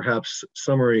simplistic, perhaps,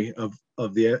 summary of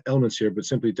the elements here, but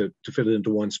simply to fit it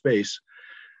into one space.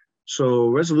 So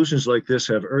resolutions like this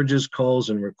have urges, calls,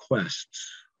 and requests.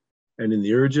 And in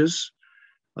the urges,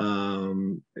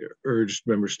 urged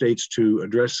member states to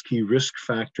address key risk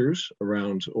factors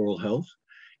around oral health,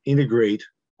 integrate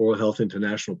oral health into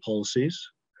national policies,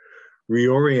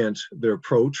 reorient their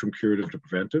approach from curative to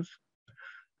preventive,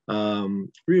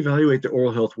 reevaluate the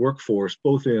oral health workforce,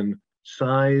 both in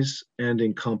size and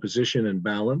in composition and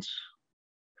balance,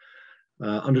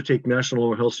 undertake national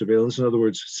oral health surveillance, in other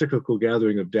words, cyclical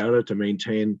gathering of data to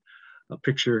maintain a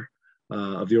picture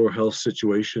of the oral health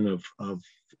situation of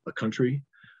a country,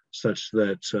 such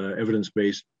that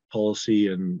evidence-based policy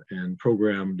and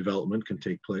program development can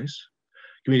take place.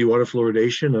 Community water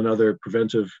fluoridation and other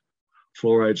preventive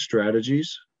fluoride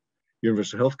strategies,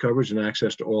 universal health coverage and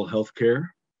access to oral health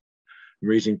care,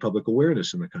 raising public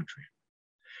awareness in the country.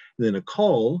 And then a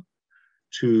call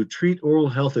to treat oral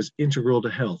health as integral to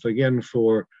health. Again,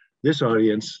 for this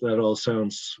audience, that all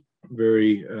sounds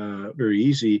very, very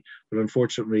easy, but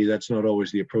unfortunately, that's not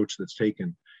always the approach that's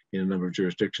taken in a number of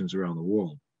jurisdictions around the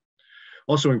world.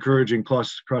 Also encouraging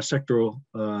cross-sectoral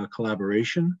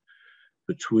collaboration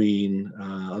between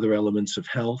other elements of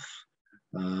health,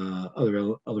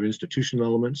 other institutional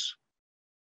elements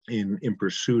in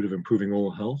pursuit of improving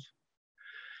oral health.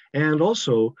 And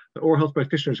also, the oral health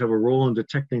practitioners have a role in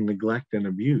detecting neglect and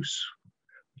abuse,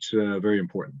 which is very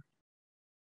important.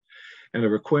 And a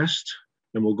request,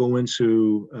 and we'll go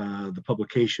into the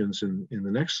publications in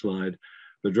the next slide,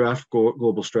 the draft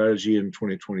global strategy in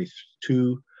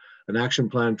 2022, an action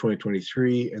plan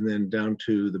 2023, and then down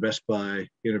to the best by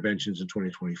interventions in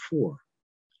 2024.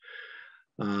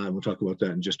 We'll talk about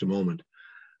that in just a moment.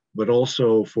 But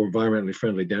also for environmentally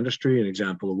friendly dentistry, an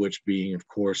example of which being, of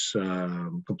course,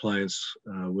 compliance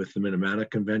with the Minamata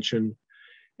Convention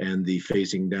and the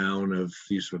phasing down of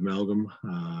the use of amalgam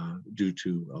due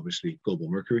to, obviously, global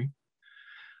mercury.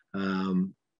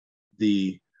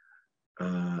 The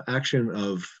action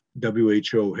of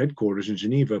WHO headquarters in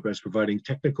Geneva as providing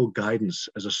technical guidance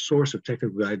as a source of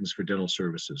technical guidance for dental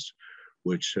services,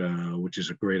 which is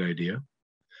a great idea.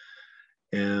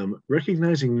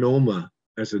 Recognizing NOMA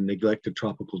as a neglected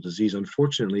tropical disease,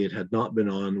 unfortunately, it had not been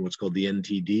on what's called the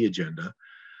NTD agenda,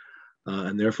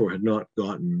 and therefore had not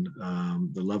gotten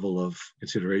the level of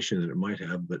consideration that it might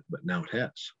have, but now it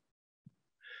has.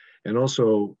 And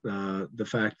also the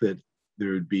fact that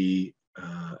there would be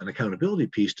an accountability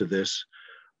piece to this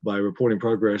by reporting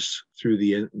progress through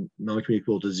the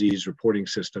non-communicable disease reporting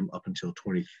system up until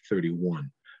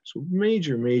 2031. So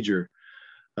major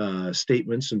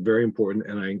statements and very important,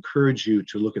 and I encourage you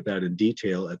to look at that in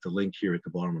detail at the link here at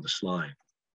the bottom of the slide.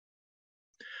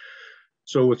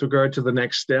 So with regard to the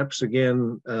next steps,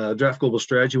 again, draft global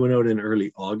strategy went out in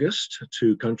early August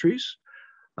to countries,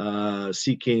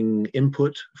 seeking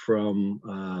input from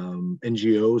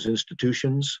NGOs,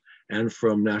 institutions, and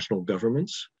from national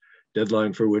governments,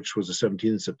 deadline for which was the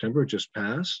 17th of September, just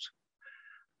passed.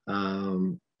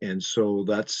 And so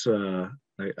that's,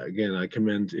 again, I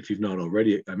commend, if you've not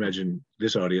already, I imagine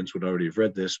this audience would already have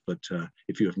read this, but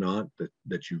if you have not,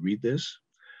 that you read this.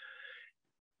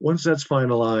 Once that's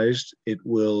finalized, it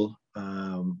will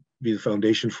be the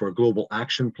foundation for a global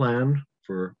action plan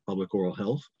for public oral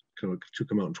health to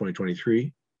come out in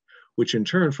 2023, which in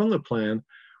turn from the plan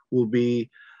will be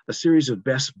a series of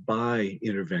best by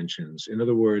interventions. In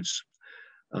other words,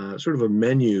 sort of a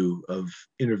menu of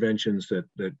interventions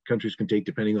that countries can take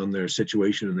depending on their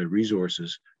situation and their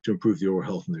resources to improve the oral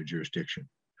health in their jurisdiction.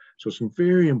 So some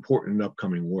very important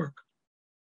upcoming work.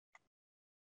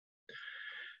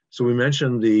 So we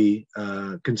mentioned the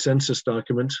consensus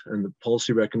document and the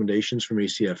policy recommendations from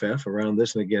ACFF around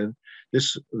this. And again,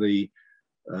 the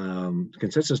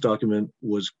consensus document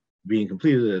was being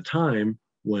completed at a time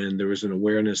when there was an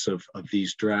awareness of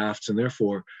these drafts, and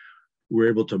therefore we're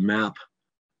able to map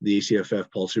the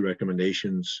ACFF policy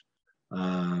recommendations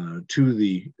to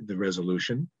the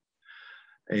resolution.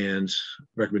 And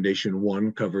recommendation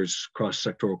 1 covers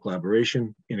cross-sectoral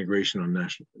collaboration, integration on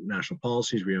national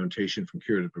policies, reorientation from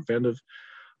curative to preventive,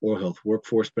 oral health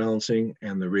workforce balancing,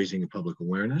 and the raising of public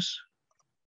awareness.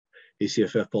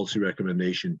 ACFF policy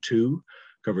recommendation 2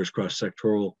 covers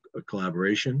cross-sectoral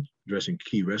collaboration, addressing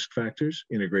key risk factors,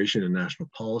 integration in national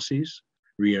policies,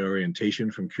 reorientation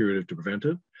from curative to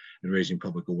preventive, and raising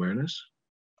public awareness.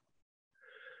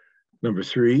 Number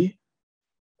 3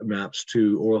 maps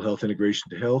to oral health integration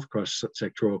to health,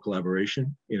 cross-sectoral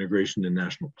collaboration, integration in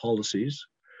national policies,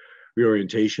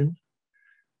 reorientation,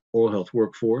 oral health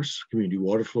workforce, community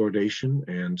water fluoridation,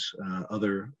 and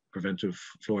other preventive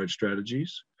fluoride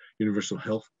strategies, universal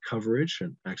health coverage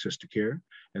and access to care,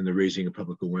 and the raising of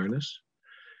public awareness.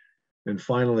 And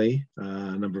finally,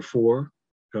 number 4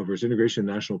 covers integration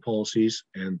in national policies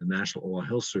and the national oral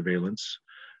health surveillance.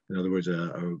 In other words,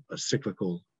 a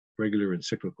cyclical, regular and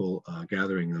cyclical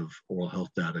gathering of oral health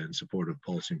data in support of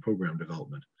policy and program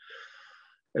development.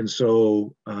 And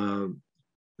so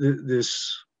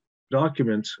this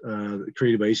document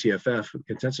created by ACFF, the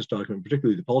consensus document,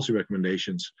 particularly the policy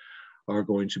recommendations, are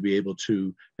going to be able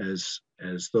to, as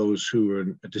those who are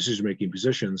in decision-making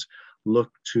positions,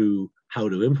 look to how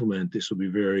to implement. This will be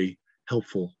very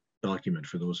helpful document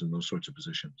for those in those sorts of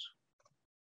positions.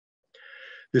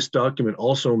 This document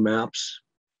also maps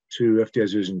to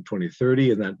FDI's Vision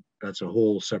 2030, and that's a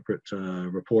whole separate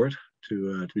report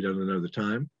to be done another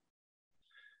time.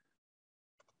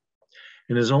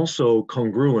 And is also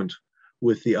congruent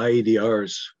with the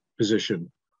IEDR's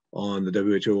position on the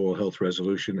WHO Oral Health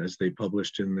Resolution as they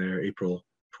published in their April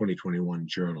 2021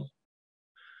 journal.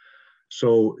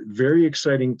 So very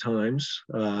exciting times,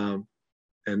 and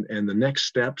the next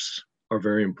steps are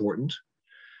very important,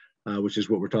 which is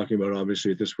what we're talking about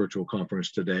obviously at this virtual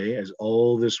conference today, as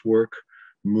all this work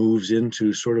moves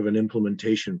into sort of an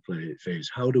implementation phase.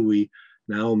 How do we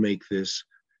now make this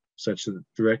such that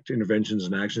direct interventions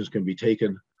and actions can be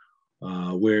taken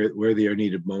where they are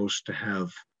needed most to have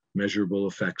measurable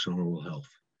effects on oral health?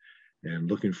 And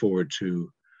looking forward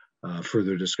to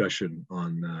further discussion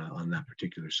on that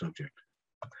particular subject.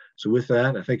 So with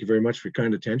that, I thank you very much for your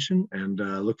kind attention, and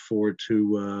look forward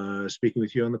to speaking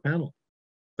with you on the panel.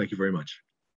 Thank you very much.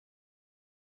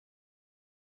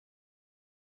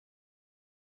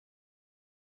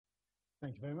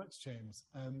 Thank you very much, James.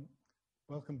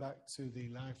 Welcome back to the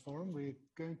live forum. We're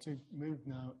going to move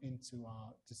now into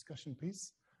our discussion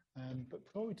piece. But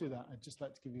before we do that, I'd just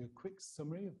like to give you a quick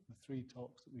summary of the 3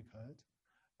 talks that we've heard.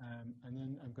 And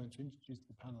then I'm going to introduce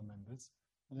the panel members,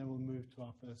 and then we'll move to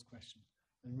our first question.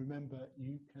 And remember,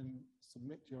 you can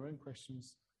submit your own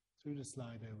questions through the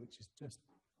Slido, which is just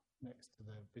next to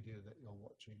the video that you're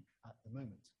watching at the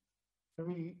moment. So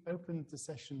we opened the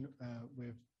session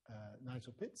with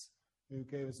Nigel Pitts, who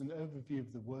gave us an overview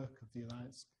of the work of the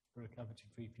Alliance for a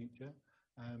Cavity-Free Future,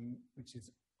 which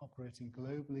is operating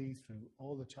globally through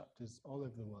all the chapters all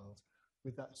over the world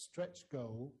with that stretch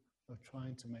goal of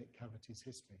trying to make cavities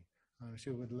history. I'm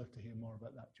sure we'd love to hear more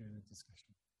about that during the discussion.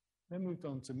 Then moved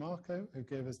on to Marko, who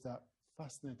gave us that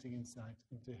fascinating insight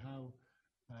into how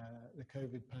the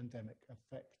COVID pandemic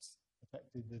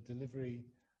affected the delivery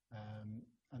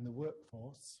and the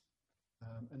workforce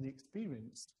and the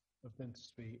experience of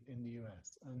dentistry in the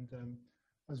US. And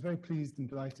I was very pleased and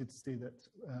delighted to see that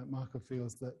Marko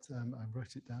feels that, I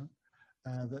wrote it down,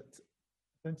 that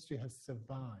dentistry has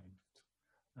survived,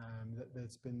 that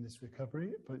there's been this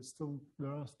recovery, but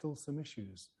there are still some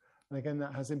issues. And again,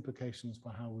 that has implications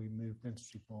for how we move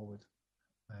dentistry forward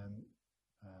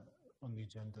on the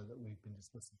agenda that we've been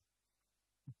discussing.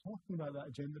 Talking about that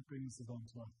agenda brings us on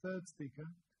to our third speaker,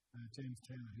 James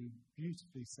Taylor, who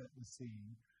beautifully set the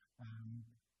scene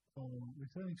for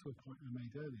returning to a point I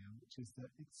made earlier, which is that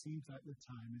it seems like the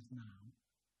time is now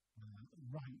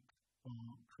ripe for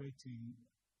creating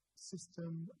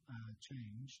system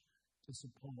change to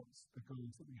support the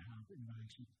goals that we have in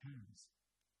relation to caries.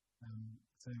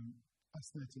 So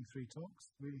fascinating 3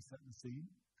 talks, really set the scene,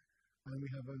 and we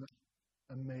have an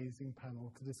amazing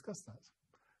panel to discuss that.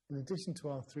 In addition to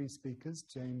our 3 speakers,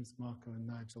 James, Marko and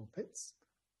Nigel Pitts,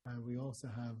 we also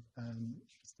have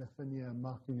Stefania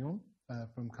Martignon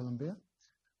from Colombia.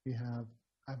 We have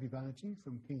Avi Banerjee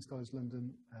from King's College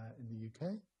London in the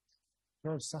UK.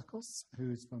 Tsakos,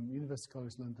 who is from University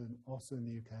College London, also in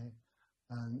the UK.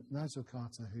 And Nigel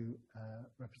Carter, who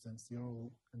represents the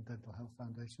Oral and Dental Health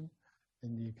Foundation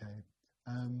in the UK.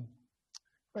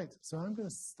 Great, so I'm going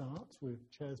to start with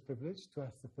Chair's privilege to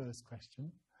ask the first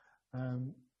question,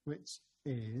 which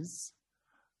is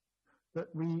that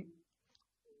we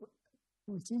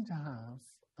seem to have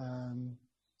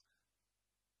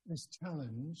this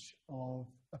challenge of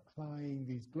applying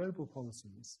these global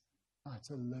policies at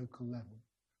a local level.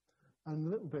 And a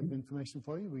little bit of information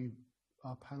for you.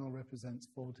 Our panel represents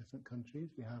 4 different countries.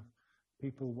 We have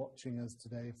people watching us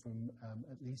today from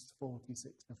at least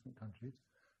 46 different countries.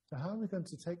 So how are we going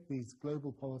to take these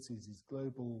global policies, these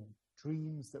global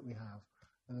dreams that we have,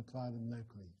 and apply them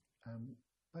locally?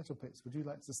 Nigel Pitts, would you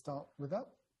like to start with that?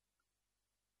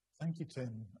 Thank you,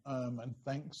 Tim, and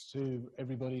thanks to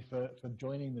everybody for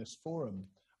joining this forum.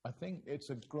 I think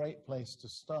it's a great place to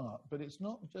start, but it's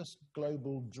not just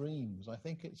global dreams. I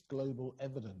think it's global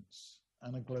evidence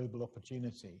and a global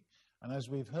opportunity. And as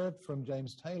we've heard from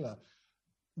James Taylor,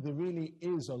 there really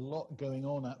is a lot going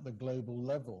on at the global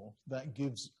level that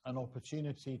gives an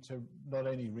opportunity to not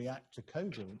only react to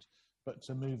COVID, but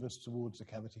to move us towards a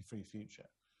cavity-free future.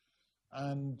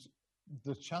 And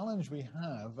the challenge we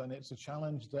have, and it's a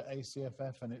challenge that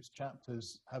ACFF and its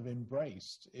chapters have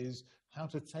embraced, is how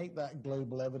to take that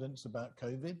global evidence about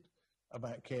COVID,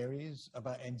 about caries,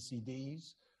 about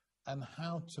NCDs, and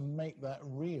how to make that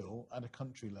real at a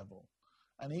country level.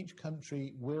 And each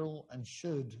country will and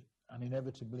should and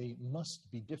inevitably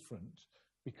must be different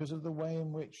because of the way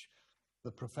in which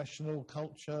the professional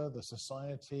culture, the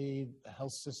society, the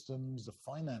health systems, the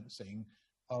financing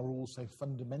are also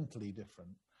fundamentally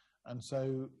different. And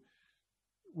so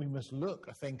we must look,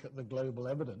 I think, at the global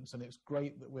evidence, and it's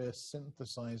great that we're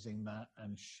synthesizing that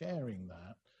and sharing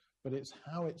that, but it's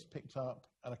how it's picked up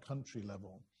at a country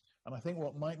level. And I think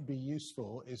what might be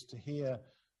useful is to hear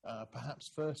perhaps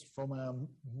first from our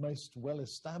most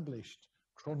well-established,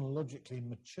 chronologically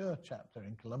mature chapter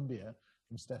in Colombia,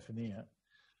 from Stefania,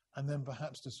 and then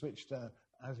perhaps to switch to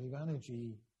Avi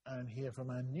Banerjee and hear from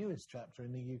our newest chapter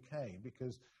in the UK,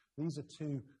 because these are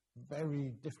two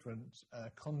very different,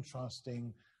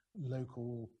 contrasting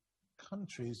local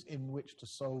countries in which to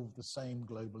solve the same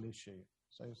global issue.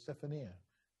 So Stefania,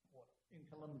 in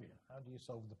Colombia, how do you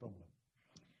solve the problem?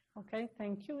 Okay,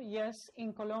 thank you. Yes,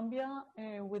 in Colombia,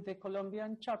 with the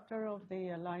Colombian chapter of the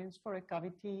Alliance for a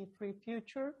Cavity-Free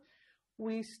Future,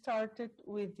 we started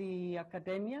with the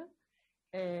academia,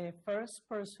 first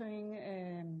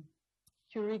pursuing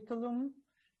curriculum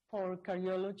for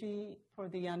cardiology for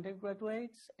the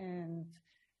undergraduates, and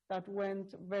that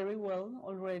went very well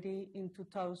already in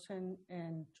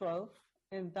 2012,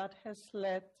 and that has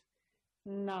led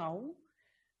now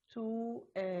to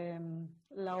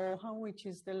La Hoja, which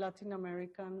is the Latin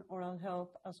American Oral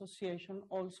Health Association,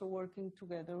 also working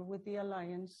together with the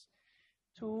Alliance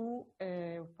to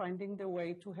finding the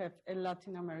way to have a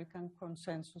Latin American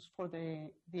consensus for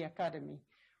the academy.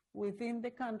 Within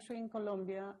the country in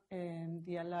Colombia,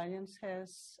 the Alliance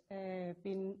has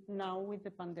been now with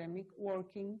the pandemic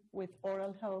working with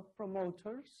oral health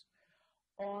promoters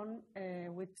on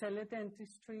with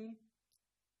teledentistry,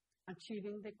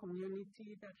 achieving the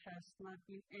community that has not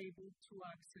been able to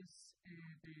access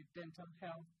the dental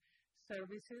health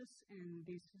services, and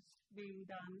this is being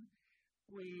done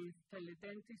with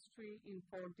teledentistry in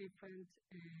 4 different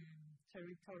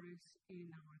territories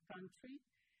in our country.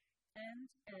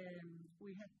 And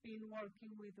we have been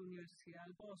working with Universidad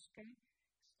del Bosque,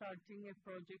 starting a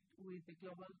project with the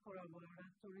Global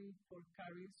Collaboratory for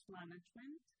Caries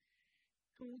Management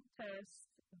to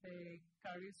test the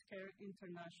Caries Care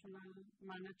International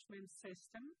Management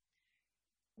System.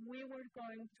 We were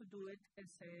going to do it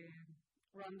as a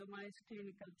randomized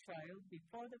clinical trial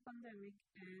before the pandemic,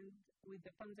 and with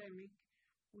the pandemic,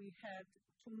 we had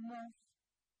to move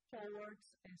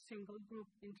towards a single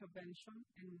group intervention,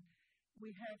 and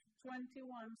we have 21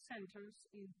 centers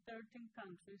in 13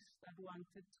 countries that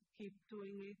wanted to keep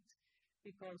doing it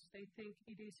because they think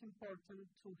it is important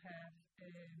to have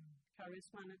caries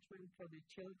management for the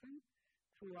children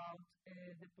throughout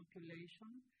the population,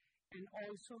 and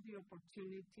also the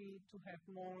opportunity to have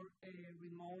more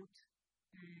remote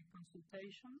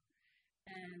consultation.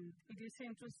 And it is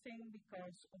interesting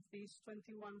because of these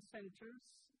 21 centers,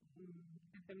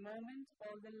 at the moment,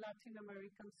 all the Latin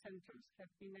American centers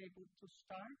have been able to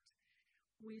start.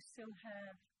 We still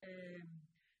have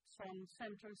some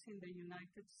centers in the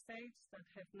United States that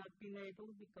have not been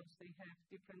able because they have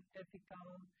different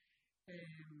ethical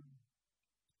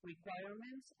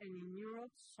requirements, and in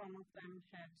Europe, some of them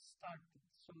have started.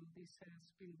 So this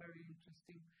has been very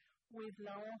interesting. With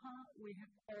La Hoja, we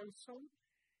have also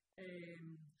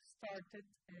started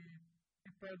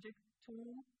a project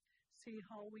to see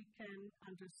how we can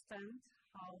understand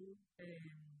how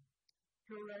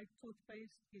fluoride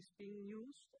toothpaste is being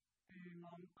used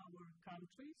among our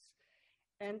countries,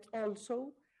 and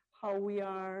also how we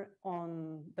are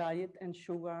on diet and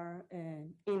sugar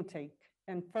intake.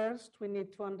 And first, we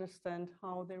need to understand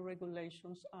how the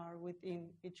regulations are within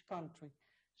each country.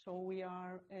 So we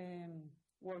are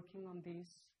working on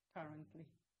this currently.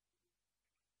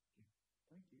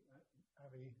 Thank you.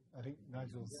 Avi, I think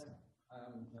Nigel's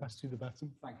passed you the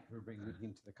baton. Thank you for bringing it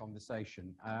into the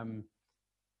conversation.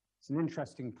 It's an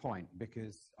interesting point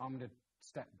because I'm going to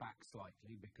step back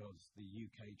slightly because the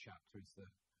UK chapter is the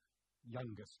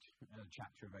youngest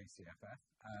chapter of ACFF.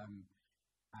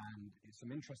 And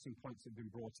some interesting points have been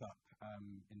brought up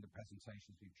in the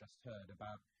presentations we've just heard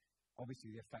about,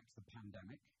 obviously, the effects of the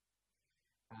pandemic.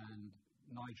 And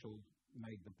Nigel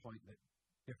made the point that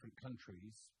different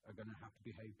countries are going to have to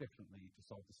behave differently to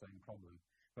solve the same problem.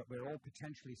 But we're all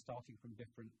potentially starting from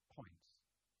different points,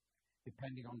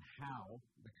 depending on how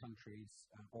the country's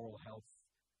oral health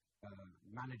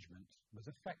management was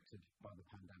affected by the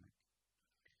pandemic.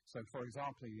 So, for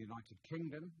example, in the United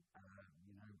Kingdom,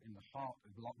 in the heart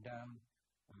of lockdown,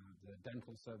 the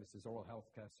dental services, oral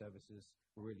healthcare services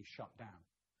were really shut down.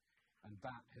 And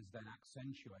that has then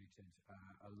accentuated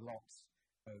a lot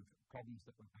of problems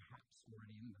that were perhaps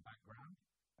already in the background,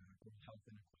 oral health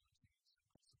inequalities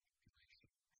across the population.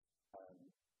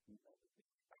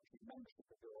 Membership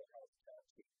of the oral healthcare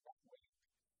team that week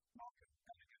Marko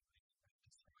elegantly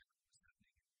described what was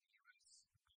happening in the US.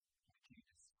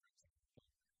 Hygienists,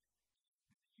 for example, in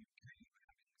the UK were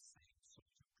having the same sort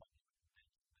of problem with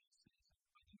dental nurses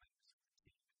and other members of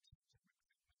the team in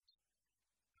terms of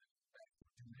recruitment.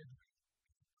 Therefore, delivery.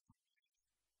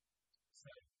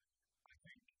 So, I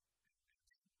think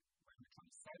when we're trying to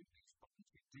solve these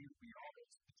problems, we are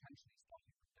also potentially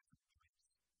starting from different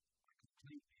points. I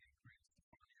completely agree with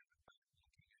Stefania about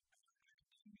looking at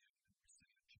academia and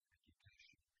research and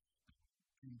education that will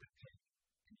underpin any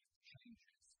of the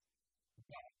changes.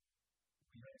 But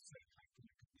we also have to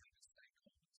look at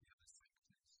the other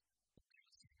stakeholders, the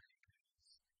other sectors,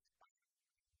 the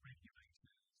policymakers,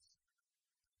 regulators,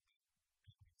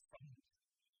 people who fund the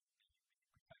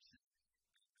profession,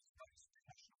 as well as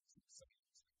professionals themselves,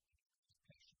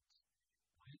 patients.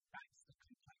 I think that's the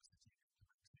complexity of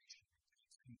implementation.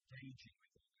 It's engaging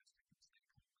with all those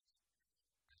different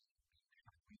stakeholders. And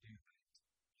how do we do that?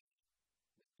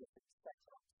 The different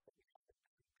setups that we have in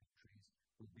different countries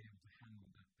will be able to handle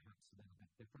that perhaps a little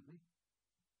bit differently.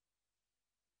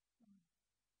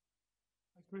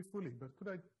 I agree fully, but could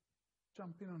I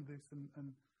jump in on this? And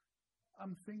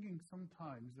I'm thinking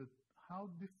sometimes that how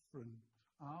different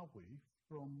are we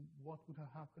from what would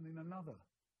have happened in another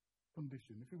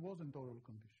condition? If it wasn't oral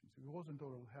conditions, if it wasn't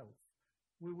oral health,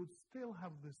 we would still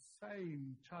have the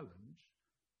same challenge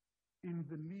in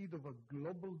the need of a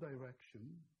global direction,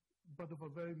 but of a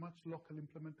very much local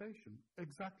implementation,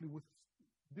 exactly with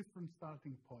different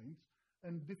starting points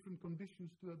and different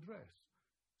conditions to address.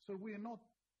 So we are not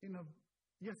in a,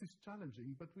 yes, it's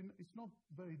challenging, but it's not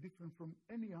very different from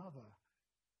any other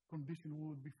condition we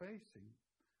would be facing.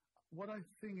 What I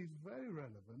think is very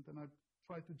relevant, and I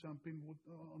try to jump in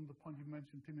on the point you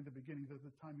mentioned, Tim, in the beginning, that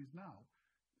the time is now.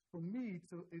 For me,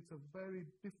 it's a very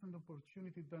different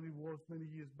opportunity than it was many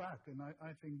years back, and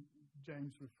I think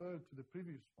James referred to the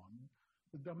previous one.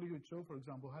 The WHO, for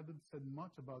example, hadn't said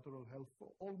much about oral health for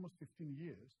almost 15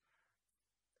 years.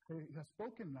 It has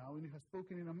spoken now, and it has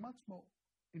spoken in a much more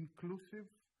inclusive,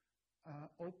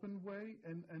 open way,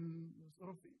 and sort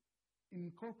of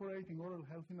incorporating oral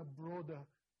health in a broader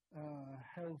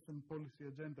health and policy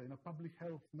agenda, in a public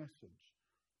health message,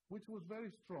 which was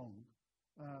very strong,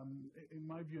 in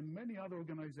my view, and many other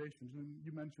organizations.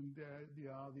 You mentioned the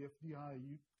FDI,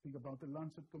 you think about the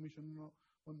Lancet Commission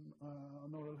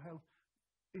on Oral Health.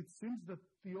 It seems that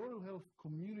the oral health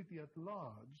community at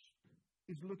large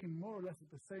is looking more or less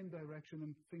at the same direction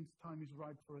and thinks time is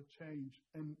right for a change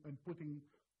and putting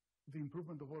the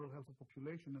improvement of oral health of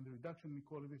population and the reduction in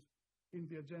inequalities in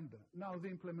the agenda. Now, the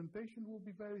implementation will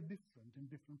be very different in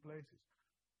different places.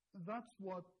 That's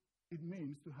what it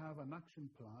means to have an action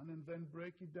plan and then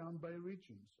break it down by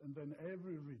regions. And then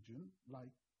every region,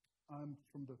 like I'm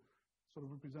from the sort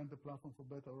of represent the platform for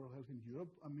better oral health in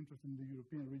Europe. I'm interested in the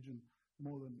European region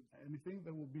more than anything.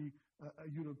 There will be a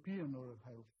European oral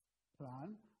health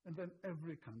plan. And then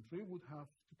every country would have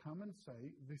to come and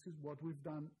say, this is what we've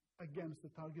done against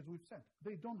the targets we've set.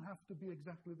 They don't have to be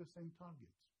exactly the same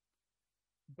targets.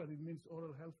 But it means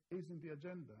oral health is in the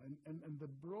agenda. And the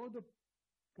broader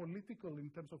political, in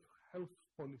terms of health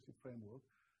policy framework,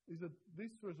 is that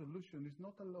this resolution is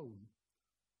not alone.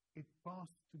 It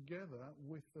passed together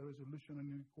with the resolution on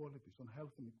inequalities, on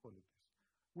health inequalities,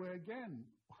 where again,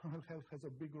 oral health has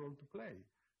a big role to play.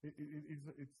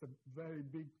 It's a very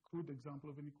big, crude example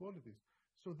of inequalities.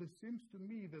 So there seems to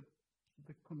me that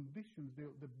the conditions,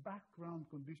 the background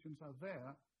conditions are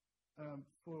there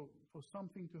for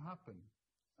something to happen.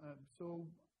 So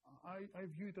I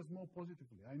view it as more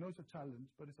positively. I know it's a challenge,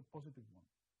 but it's a positive one.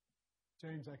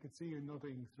 James, I could see you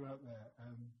nodding throughout there.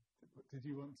 Did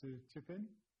you want to chip in?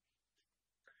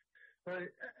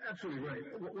 Absolutely right.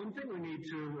 One thing we need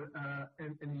to,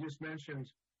 and you just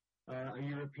mentioned a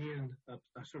European,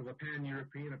 sort of a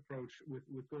pan-European approach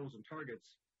with goals and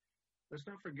targets. Let's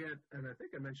not forget, and I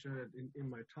think I mentioned it in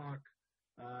my talk,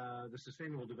 the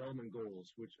Sustainable Development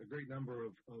Goals, which a great number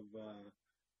of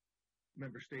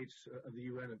member states of the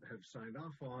UN have signed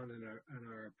off on and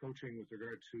are approaching with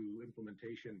regard to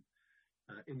implementation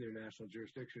in their national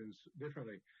jurisdictions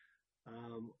differently.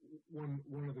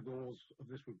 One of the goals of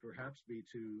this would perhaps be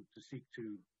to seek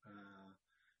to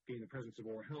gain the presence of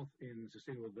oral health in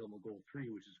Sustainable Development Goal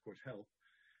 3, which is, of course, health,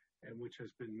 and which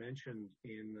has been mentioned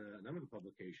in a number of the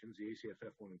publications, the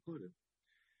ACFF one included.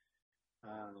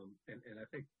 And I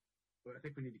think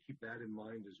we need to keep that in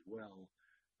mind as well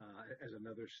as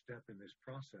another step in this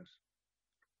process.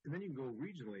 And then you can go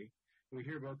regionally. We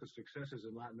hear about the successes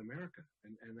in Latin America,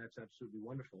 and that's absolutely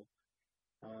wonderful.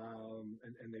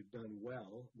 And they've done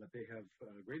well, but they have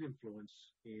great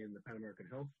influence in the Pan American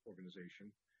Health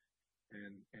Organization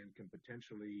and can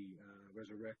potentially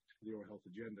resurrect the oral health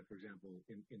agenda, for example,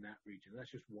 in that region.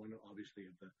 That's just one, obviously,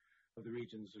 of the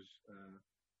regions. There's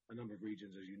a number of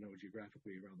regions, as you know,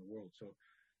 geographically around the world. So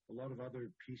a lot of other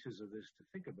pieces of this to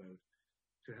think about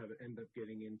to have it end up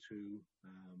getting into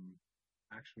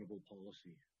actionable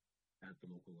policy at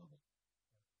the local level.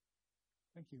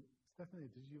 Thank you. Stefania,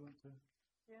 did you want to?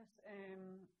 Yes,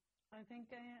 I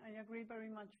think I agree very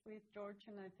much with George,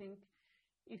 and I think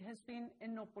it has been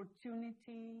an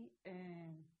opportunity,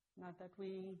 not that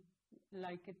we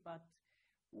like it, but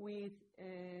with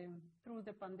through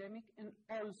the pandemic, and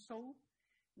also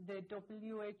the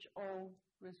WHO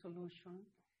resolution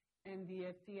and the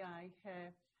FDI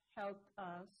have helped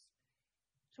us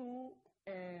to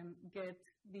get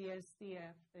the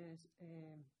SDF,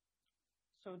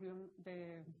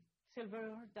 the silver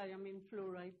diamine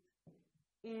fluoride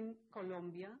in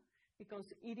Colombia,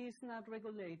 because it is not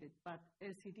regulated, but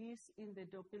as it is in the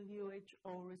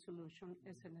WHO resolution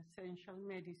as an essential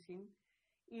medicine,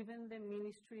 even the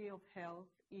Ministry of Health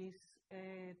is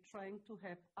trying to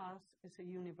help us as a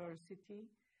university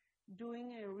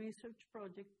doing a research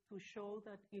project to show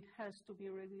that it has to be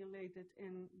regulated,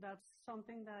 and that's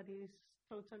something that is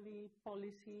totally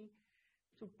policy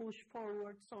to push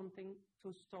forward something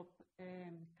to stop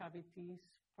cavities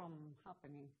from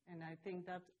happening. And I think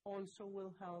that also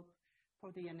will help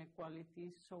for the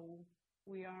inequalities. So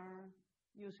we are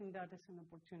using that as an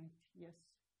opportunity, yes.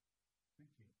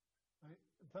 Thank you.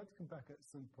 I'd like to come back at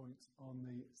some point on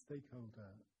the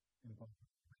stakeholder involvement.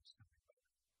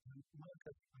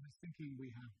 Marko, I was thinking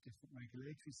we have different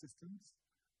regulatory systems,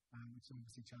 which are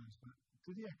obviously challenged, but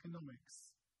do the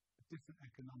different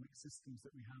economic systems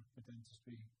that we have for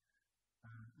dentistry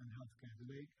and healthcare, do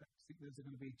they think those are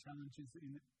going to be challenges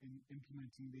in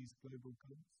implementing these global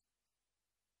goals?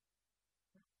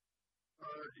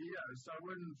 Yes, I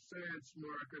wouldn't say it's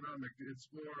more economic.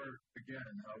 It's more,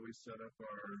 again, how we set up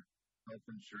our health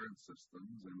insurance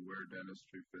systems and where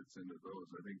dentistry fits into those.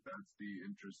 I think that's the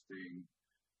interesting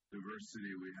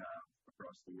diversity we have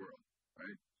across the world,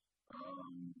 right?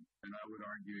 And I would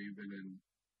argue even in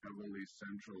heavily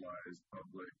centralized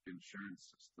public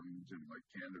insurance systems in like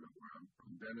Canada, where I'm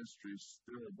from, dentistry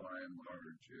still by and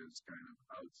large is kind of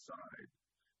outside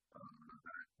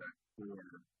that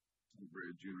core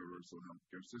bridge universal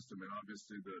healthcare system. And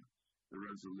obviously the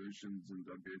resolutions in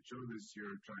WHO this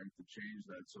year are trying to change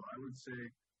that. So I would say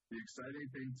the exciting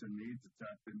thing to me to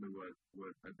tap into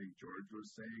what I think George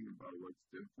was saying about what's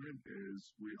different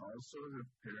is we also have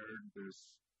paired this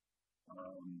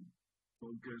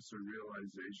focus or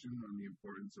realization on the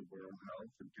importance of oral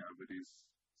health and cavities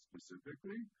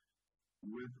specifically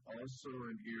with also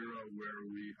an era where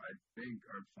we, I think,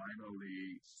 are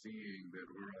finally seeing that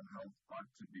oral health ought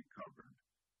to be covered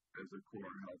as a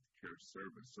core healthcare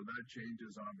service. So that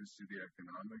changes obviously the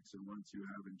economics, and once you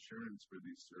have insurance for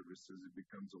these services, it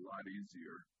becomes a lot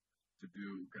easier to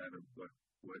do kind of what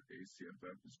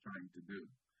ACFF is trying to do.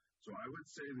 So I would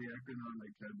say the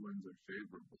economic headwinds are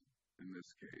favorable in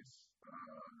this case,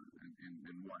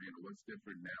 and why, what's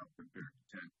different now compared to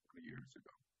 10, 20 years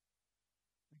ago.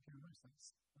 Thank you very much.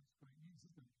 That's great news,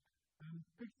 isn't it?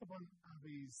 Pick up on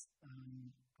Avi's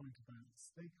point about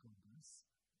stakeholders.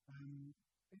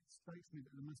 It strikes me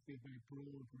that there must be a very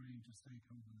broad range of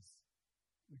stakeholders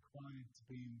required to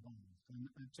be involved. And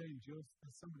James, you're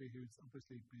as somebody who's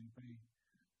obviously been very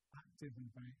active and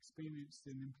very experienced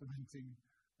in implementing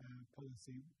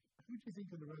policy, who do you think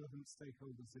are the relevant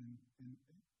stakeholders in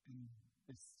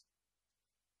this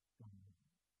problem?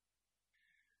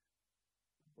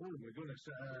 Oh my goodness,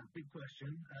 big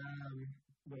question,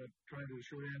 but try to do a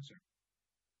short answer.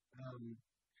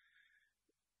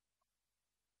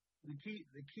 The key,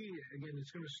 again,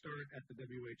 it's going to start at the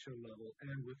WHO level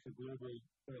and with the global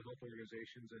health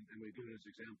organizations, and we've given as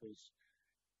examples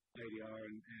IDR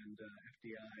and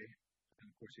FDI, and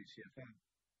of course ACFF.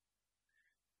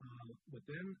 But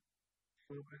then,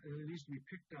 it needs to be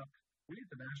picked up really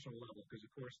at the national level, because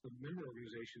of course the member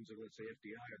organizations of, let's say,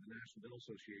 FDI are the National Dental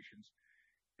Associations,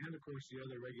 and of course the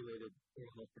other regulated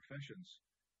oral health professions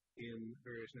in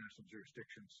various national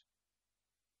jurisdictions.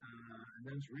 And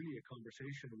then it's really a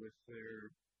conversation with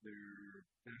their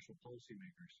national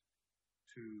policymakers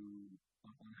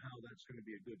on how that's going to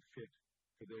be a good fit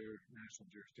for their national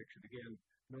jurisdiction. Again,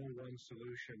 no one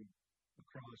solution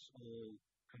across all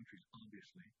countries,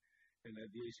 obviously, and that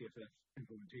the ACFF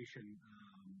implementation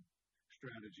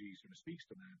strategy sort of speaks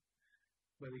to that.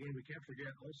 But again, we can't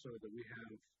forget also that we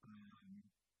have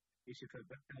ACFF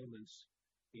elements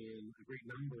in a great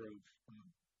number of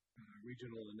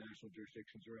regional and national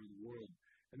jurisdictions around the world,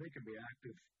 and they can be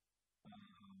active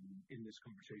in this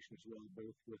conversation as well,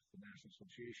 both with the national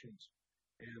associations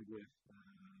and with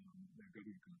their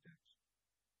government contacts.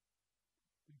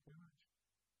 Thank you very much.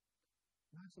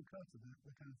 Nigel Carter,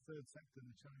 the kind of third sector,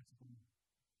 the charitable.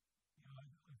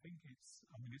 Yeah, I think it's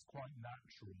quite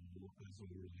natural as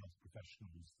oral health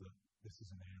professionals that this is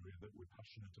an area that we're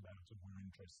passionate about and we're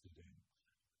interested in.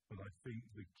 But I think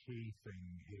the key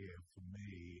thing here for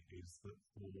me is that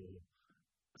for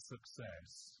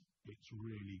success, it's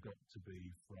really got to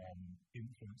be from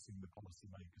influencing the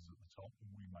policymakers at the top, and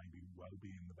we may well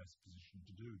be in the best position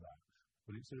to do that.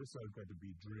 But it's also got to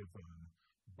be driven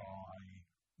by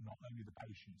not only the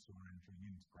patients who are entering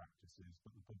into practices,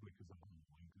 but the public as a whole,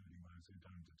 including those who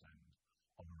don't attend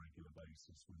on a regular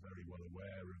basis. We're very well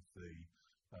aware of the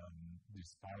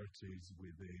disparities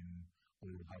within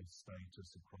oral health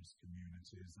status across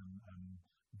communities, and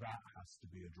that has to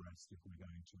be addressed if we're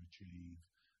going to achieve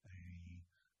a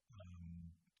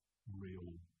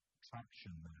real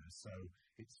traction there. So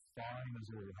it's fine as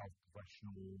oral health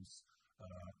professionals,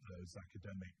 as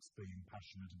academics being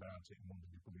passionate about it and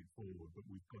wanting to put it forward, but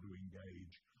we've got to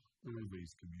engage all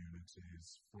these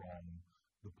communities, from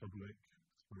the public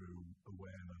through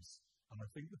awareness. And I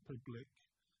think the public,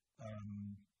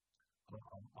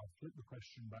 I'll flip the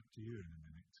question back to you in a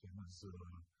minute, Tim, as a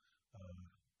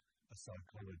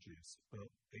psychologist, but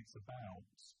it's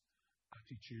about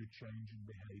attitude change and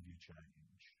behaviour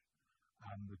change.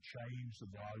 And the change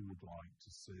that I would like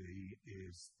to see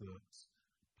is that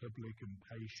public and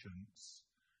patients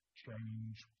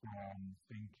change from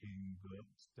thinking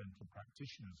that dental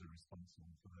practitioners are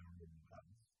responsible for their oral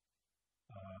health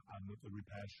and that the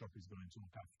repair shop is going to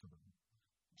look after them,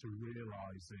 to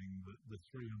realising that the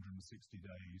 360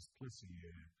 days plus a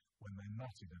year when they're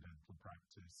not in a dental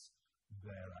practice,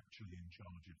 they're actually in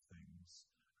charge of things.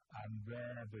 And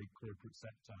there the corporate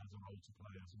sector has a role to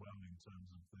play as well in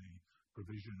terms of the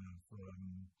provision of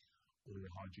oral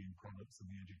hygiene products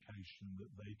and the education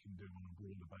that they can do on a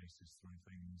broader basis through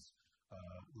things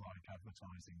like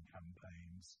advertising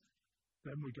campaigns.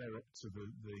 Then we go up to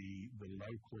the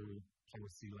local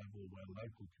policy level where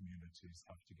local communities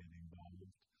have to get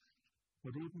involved.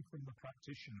 But even from the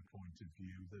practitioner point of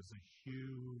view, there's a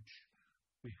huge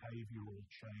behavioural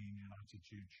change and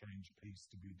attitude change piece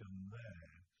to be done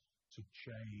there, to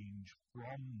change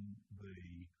from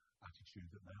the attitude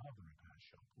that they are the repair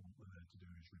shop, all they're there to do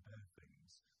is repair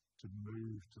things, to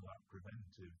move to that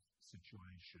preventive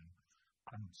situation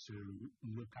and to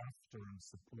look after and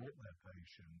support their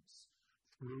patients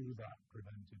through that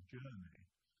preventive journey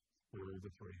for the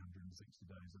 360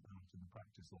 days that they're out in the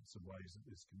practice. Lots of ways that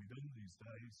this can be done these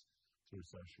days, through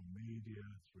social media,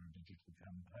 through digital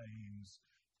campaigns,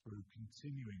 through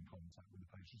continuing contact with the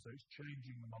patient. So it's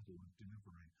changing the model of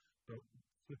delivery. But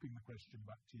flipping the question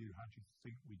back to you, how do you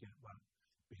think we get that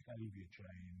behaviour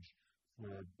change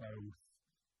for both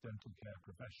dental care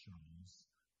professionals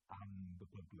and the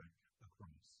public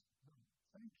across?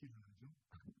 Thank you, Nigel.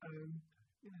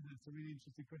 That's a really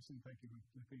interesting question. Thank you for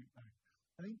flipping it back.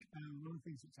 I think one of the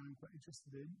things which I'm quite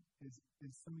interested in is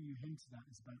something you hinted at,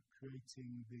 is about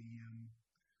creating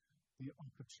the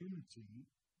opportunity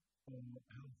for oral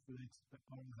health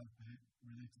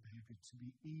related behaviour to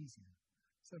be easier.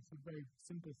 So for very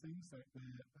simple things like in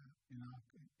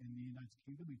the United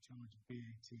Kingdom, we charge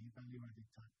VAT, value-added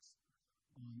tax,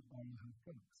 on oral health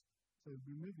products. So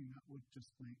removing that would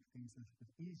just make things a little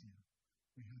bit easier.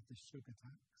 We have the sugar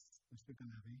tax, the sugar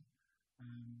levy.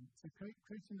 So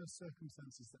creating those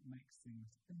circumstances that makes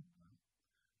things simpler.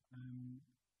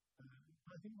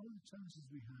 I think one of the challenges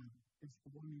we have is the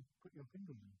one you put your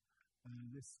finger on.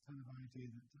 This kind of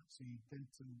idea that actually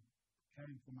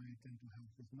caring for my dental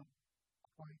health is not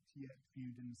quite yet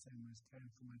viewed in the same way as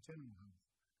caring for my general health.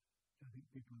 I think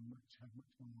people have much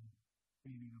more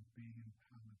feeling of being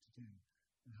empowered to do,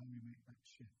 and how we make that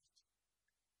shift.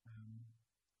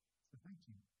 So thank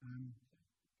you.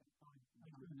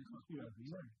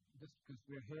 Just because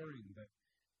we're hearing that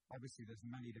obviously there's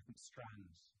many different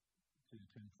strands to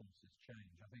enforce this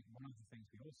change. I think one of the things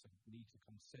we also need to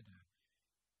consider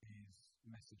is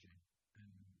messaging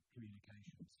and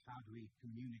communications. How do we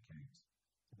communicate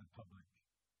to the public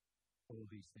all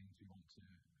these things we want to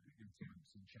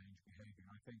influence and change behaviour?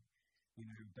 I think,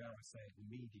 dare I say it, the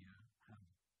media have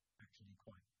actually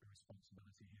quite a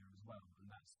responsibility here as well, and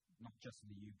that's not just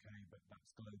in the UK, but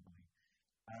that's globally.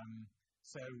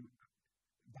 So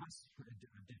that's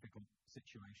a difficult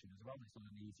situation as well. It's not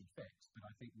an easy fix, but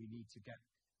I think we need to get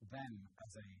them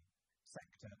as a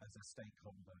sector, as a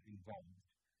stakeholder involved,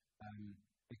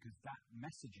 because that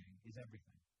messaging is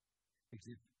everything. Because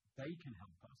if they can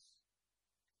help us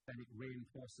then it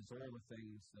reinforces all the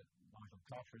things that Nigel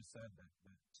Carter has said, that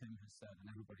Tim has said, and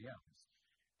everybody else,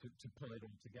 to pull it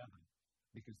all together,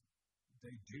 because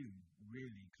they do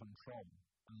really control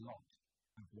a lot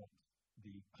of what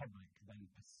the public then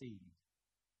perceive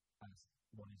as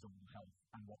what is oral health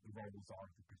and what the roles are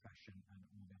of the profession and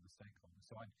all the other stakeholders.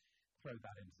 So I'd throw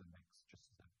that into the mix just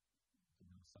as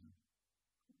a summary.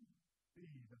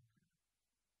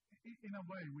 In a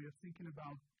way, we are thinking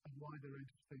about a wider range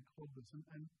of stakeholders,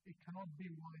 and it cannot be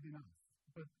wide enough.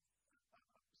 But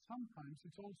sometimes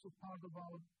it's also part of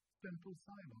our dental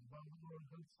silo, of our oral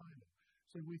health silo.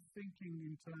 So we're thinking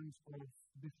in terms of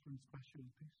different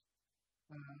specialties,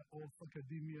 of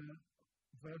academia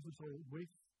versus or with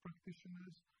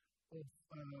practitioners, of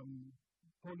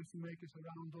policymakers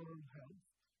around oral health,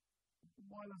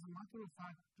 while as a matter of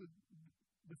fact,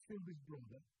 the field is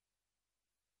broader.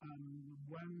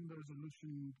 When the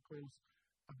resolution calls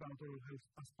about oral health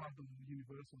as part of the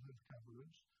universal health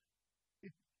coverage,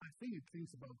 I think it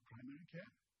thinks about primary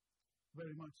care,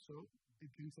 very much so.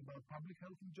 It thinks about public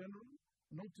health in general,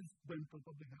 not just dental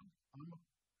public health. I'm a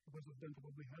professor of dental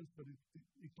public health, but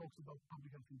it talks about public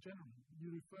health in general.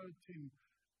 You referred to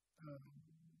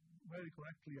very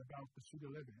correctly about the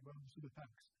pseudo levy, about the pseudo tax.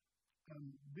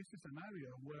 This is an area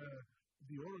where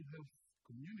the oral health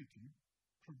community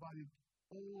provided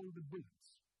all the bullets,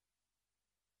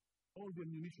 all the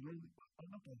ammunition,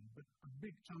 not all, but a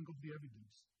big chunk of the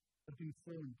evidence that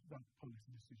informed that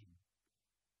policy decision.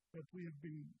 But we have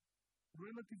been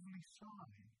relatively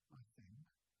shy, I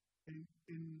think,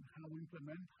 in how we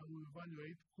implement, how we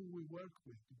evaluate, who we work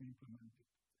with to be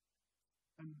implemented.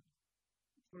 And,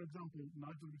 for example,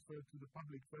 Nigel referred to the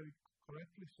public very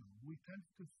correctly so. We tend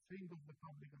to think of the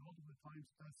public a lot of the times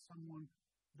as someone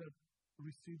that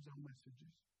receives our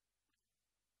messages,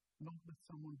 not as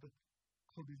someone that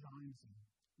co-designs them,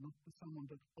 not as someone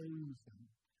that owns them.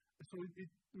 So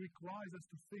it requires us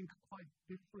to think quite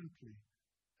differently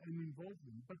and involve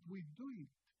them, but we're doing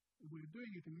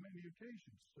it in many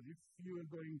occasions. So if you are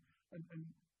going, and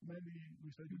many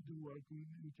researchers do work in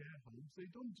care homes, they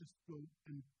don't just go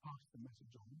and pass the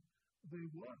message on, they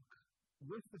work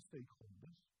with the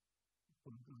stakeholders,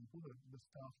 for example, the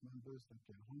staff members, the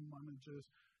care home managers,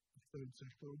 third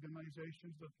sector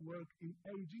organizations that work in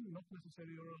aging, not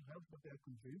necessarily oral health, but they are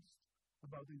convinced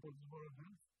about the importance of oral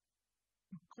health,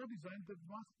 to co-design the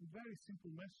very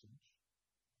simple message,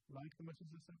 like the message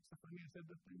that Stefania said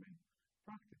that they may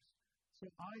practice. So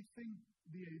I think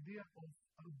the idea of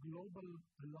a global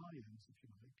alliance, if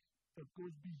you like, that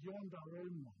goes beyond our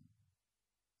own one.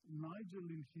 Nigel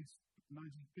Pitts,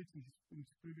 in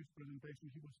his previous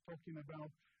presentation, he was talking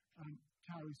about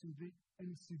caries in the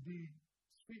NCD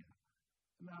sphere.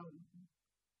 Now,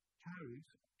 caries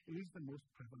is the most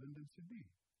prevalent NCD.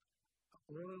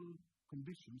 Oral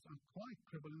conditions are quite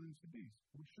prevalent in NCDs.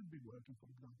 We should be working,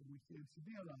 for example, with the NCD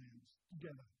Alliance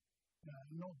together,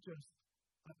 not just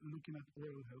looking at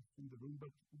oral health in the room,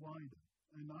 but wider.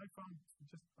 And I found,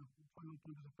 just a final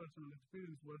point as a personal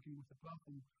experience working with the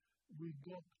platform, we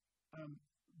got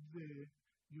the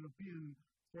European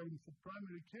Forum for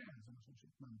Primary Care as an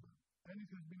associate member. And it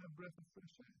has been a breath of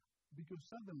fresh air, because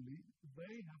suddenly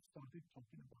they have started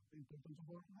talking about the importance of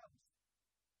oral health.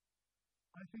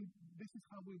 I think this is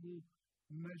how we will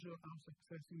measure our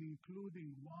success in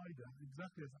including wider,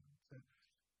 exactly as I said,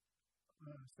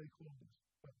 stakeholders.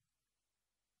 But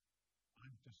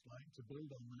I'd just like to build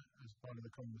on that as part of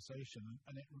the conversation,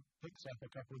 and it picks up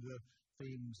a couple of the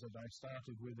themes that I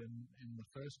started with in the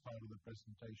first part of the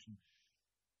presentation.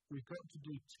 We've got to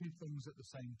do two things at the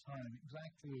same time.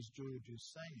 Exactly as George is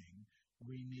saying,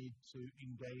 we need to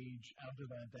engage out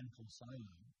of our dental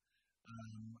silo,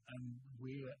 and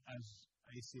we as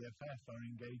ACFF are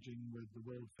engaging with the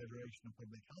World Federation of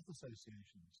Public Health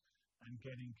Associations and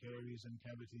getting caries and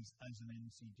cavities as an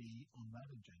NCD on that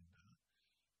agenda.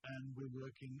 And we're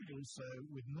working also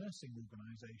with nursing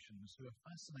organisations who are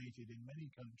fascinated in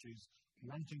many countries,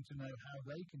 wanting to know how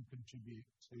they can contribute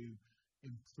to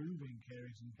improving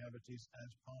caries and cavities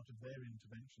as part of their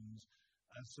interventions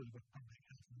as sort of a public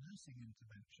health nursing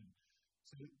intervention.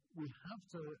 So we have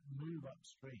to move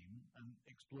upstream and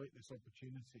exploit this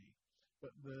opportunity.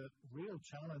 But the real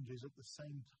challenge is at the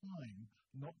same time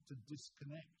not to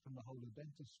disconnect from the whole of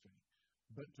dentistry,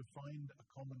 but to find a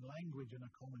common language and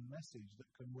a common message that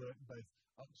can work both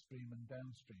upstream and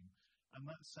downstream. And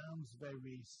that sounds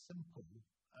very simple,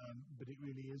 but it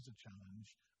really is a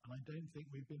challenge. And I don't think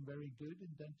we've been very good in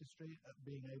dentistry at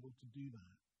being able to do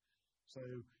that. So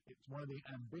it's one of the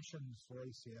ambitions for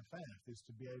ACFF is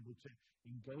to be able to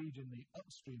engage in the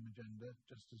upstream agenda,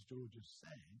 just as George has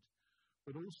said,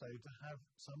 but also to have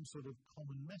some sort of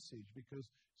common message, because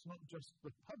it's not just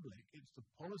the public, it's the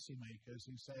policymakers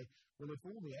who say, well, if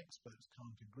all the experts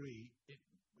can't agree,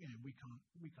 we can't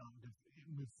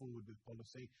move forward with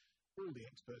policy. All the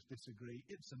experts disagree,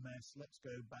 it's a mess, let's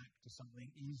go back to something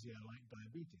easier like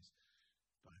diabetes.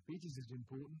 Diabetes is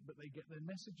important, but they get their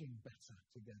messaging better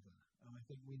together, and I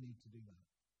think we need to do that.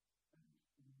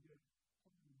 You're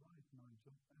totally right,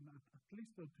 Nigel, and at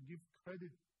least to give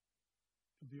credit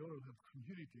to the oral health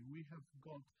community, we have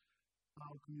got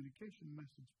our communication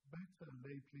message better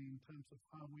lately in terms of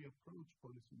how we approach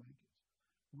policymakers.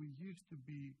 We used to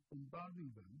be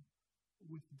bombarding them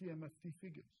with DMFT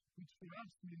figures, which for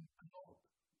us mean a lot,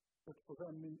 but for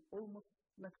them mean almost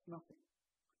next to nothing.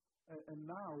 And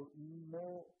now,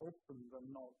 more often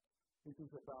than not, it is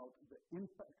about the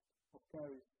impact of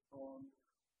caries on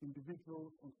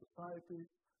individuals, on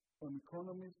societies, on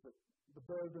economies, the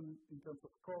burden in terms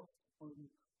of cost, on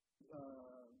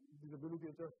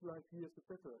disability adjusted life years,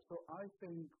 etc. So I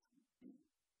think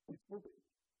it's moving.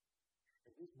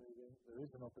 It is moving. There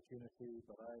is an opportunity,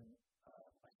 but I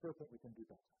still think we can do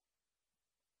better.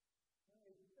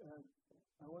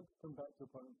 I want to come back to a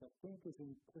point which I think is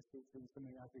implicit in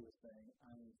something Avi was saying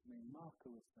and something Marko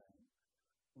was saying,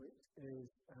 which is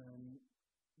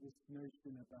this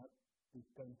notion about the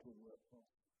dental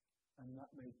workforce, and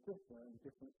that may differ in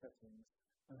different settings,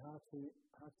 and how to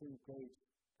engage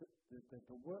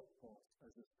the workforce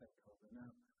as a stakeholder. Now,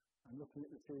 I'm looking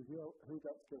at the two of you. Who'd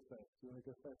like to go first? Do you want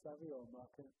to go first, Avi, or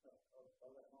Marko?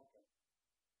 I'll let Marko.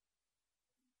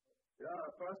 Yeah,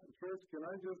 first, can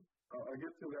I just, I'll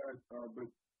get to that, but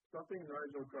something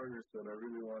Nigel Carter said, I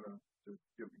really want to just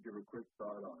give a quick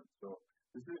thought on. So,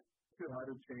 this is how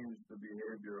to change the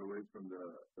behavior away from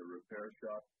the repair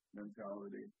shop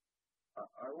mentality.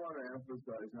 I want to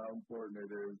emphasize how important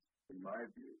it is, in my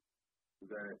view,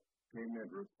 that payment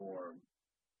reform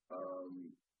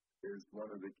is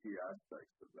one of the key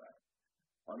aspects of that.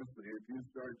 Honestly, if you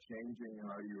start changing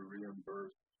how you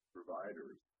reimburse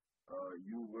providers,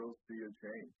 you will see a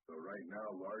change. So right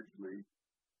now, largely,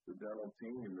 the dental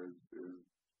team is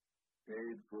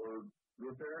paid for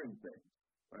repairing things,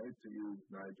 right? To use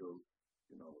Nigel's,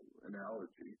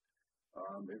 analogy.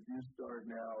 If you start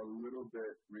now a little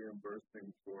bit reimbursing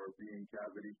for being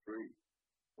cavity-free,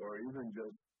 or even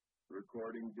just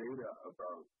recording data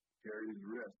about caries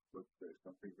risk, let's say,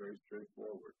 something very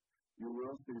straightforward, you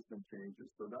will see some changes.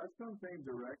 So that's something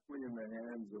directly in the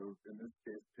hands of, in this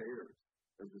case, payers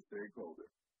as a stakeholder,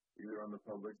 either on the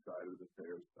public side or the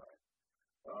payer side.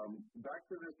 Back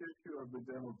to this issue of the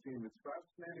dental team, it's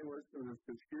fascinating listening to this,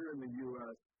 because here in the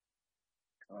U.S.,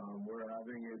 we're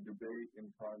having a debate in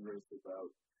Congress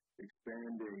about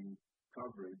expanding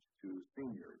coverage to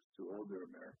seniors, to older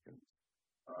Americans,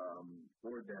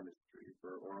 for dentistry,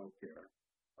 for oral care,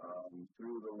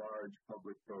 through the large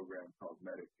public program called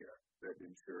Medicare that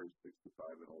insures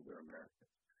 65 and older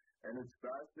Americans. And it's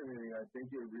fascinating. I think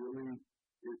it really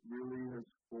has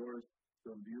forced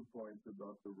some viewpoints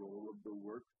about the role of the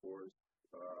workforce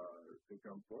to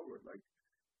come forward. Like,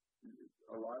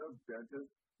 a lot of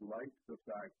dentists like the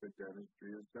fact that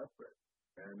dentistry is separate,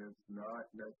 and it's not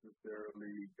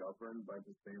necessarily governed by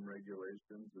the same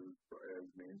regulations as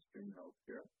mainstream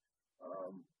healthcare.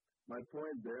 My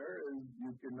point there is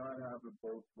you cannot have it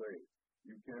both ways.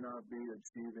 You cannot be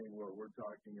achieving what we're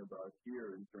talking about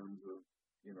here in terms of,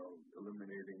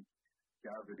 eliminating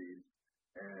cavities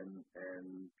and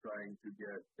trying to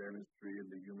get dentistry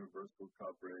into universal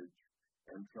coverage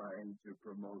and trying to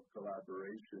promote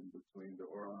collaboration between the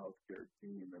oral healthcare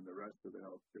team and the rest of the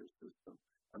healthcare system.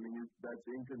 I mean, that's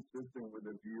inconsistent with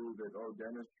the view that,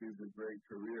 dentistry is a great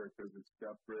career because it's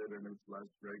separate and it's less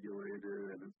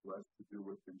regulated and it's less to do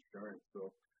with insurance. So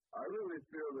I really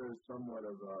feel there's somewhat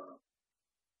of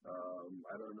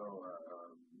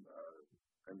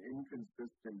an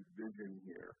inconsistent vision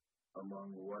here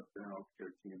among what the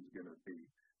healthcare team is going to be.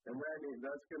 And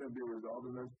that's going to be resolved,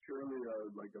 and that's purely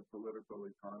like a political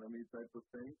economy type of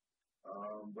thing.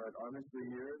 But honestly,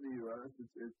 here in the U.S.,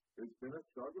 it's been a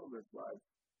struggle this last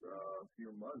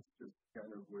few months, just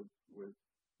kind of with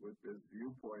this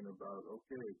viewpoint about,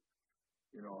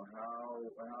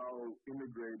 how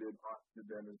integrated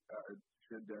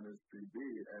should dentistry be?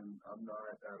 And I'm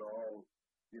not at all,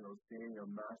 seeing a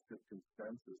massive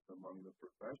consensus among the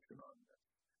profession on this.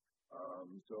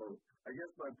 So I guess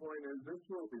my point is this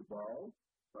will evolve,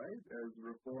 right? As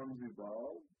reforms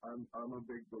evolve, I'm a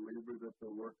big believer that the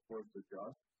workforce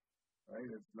adjusts, right?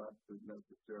 It's not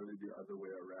necessarily the other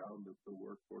way around, that the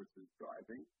workforce is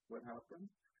driving what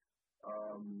happens.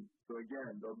 So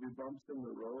again, there'll be bumps in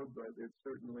the road, but it's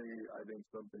certainly, I think,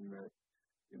 something that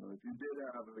You know, if you did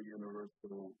have a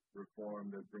universal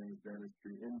reform that brings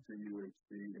dentistry into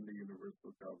UHC, into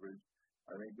universal coverage,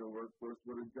 I think the workforce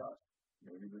would adjust.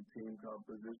 Maybe the team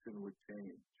composition would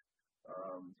change.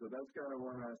 So that's kind of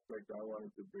one aspect I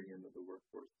wanted to bring into the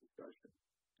workforce discussion.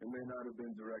 It may not have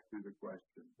been directly the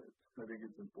question, but I think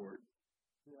it's important.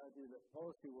 The idea that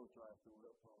policy will drive the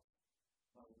workforce.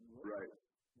 Right.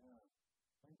 Yeah.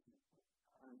 Thank you.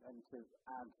 And to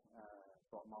add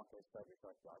what Marko said, which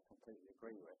I completely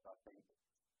agree with, I think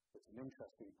it's an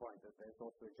interesting point that there's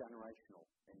also a generational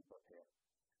input here.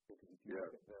 Because if you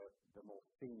look at the more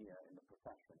senior in the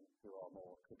profession, who are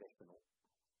more traditional,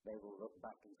 they will look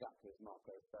back exactly as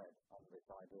Marko said on this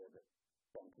idea that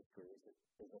dentistry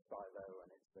is a silo and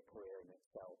it's a career in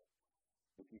itself.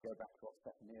 If you go back to what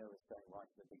Stefania was saying right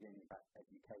at the beginning about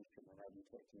education and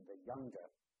educating the younger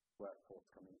workforce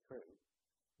coming through,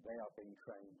 they are being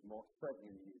trained more,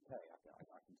 certainly in the UK,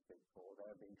 I can speak for, they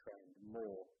are being trained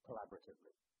more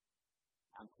collaboratively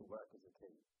and to work as a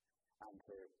team and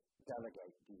to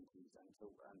delegate duties and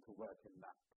to work in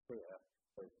that sphere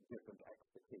of different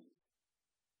expertise.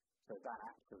 So that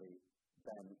actually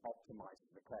then optimizes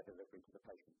the care delivery to the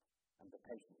patient, and the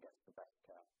patient gets the best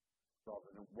care. Rather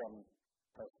than one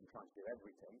person trying to do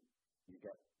everything, you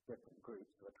get different groups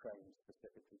who are trained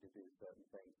specifically to do certain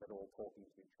things, but all talking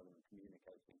to each other and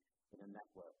communicating in a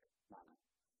network manner.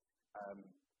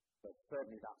 But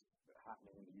certainly that's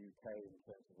happening in the UK in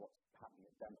terms of what's happening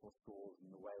at dental schools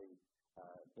and the way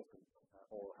different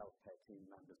oral healthcare team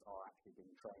members are actually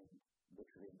being trained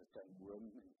literally in the same room,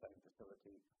 in the same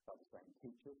facility, by the same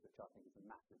teachers, which I think is a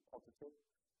massive positive.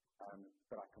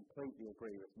 But I completely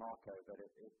agree with Marko that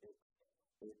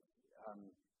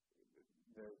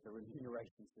the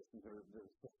remuneration systems, the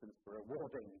systems for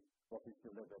rewarding what is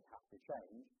delivered have to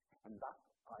change, and that,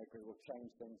 I agree, will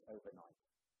change things overnight.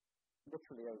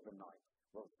 Literally overnight,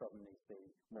 we'll suddenly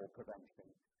see more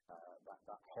prevention,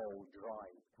 that whole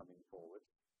drive coming forward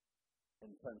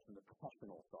in terms of the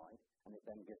professional side, and it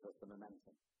then gives us the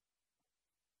momentum.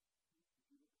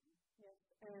 Yes,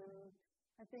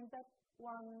 I think that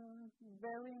one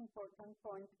very important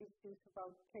point is this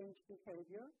about change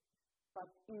behavior, but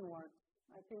inward.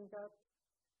 I think that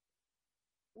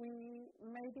we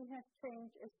maybe have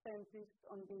changed as dentists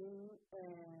on being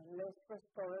less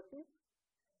restorative,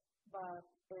 but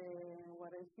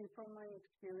what I see from my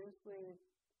experience with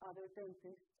other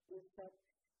dentists is that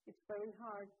it's very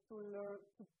hard to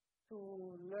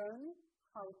learn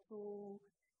how to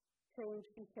change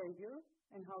behavior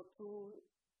and how to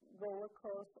go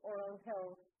across oral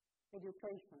health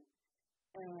education.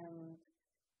 And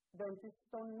dentists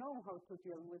don't know how to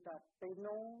deal with that. They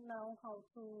know now how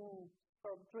to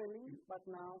stop drilling, but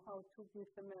now how to give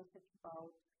the message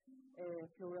about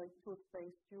fluoride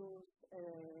toothpaste use,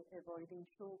 avoiding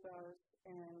sugars,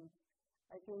 and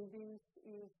I think this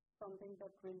is something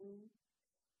that really,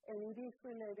 and it is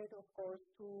related, of course,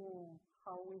 to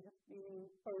how we have been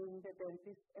paying the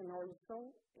dentists and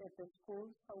also at the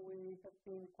schools, how we have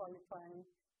been qualifying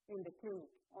in the clinic,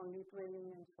 only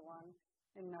drilling and so on,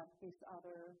 and not this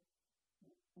other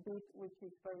bit which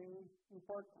is very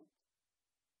important.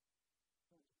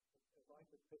 If I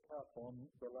could pick up on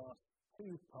the last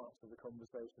two parts of the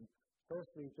conversation.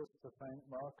 Firstly, just to thank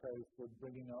Marko for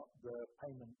bringing up the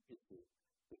payment issue,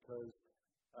 because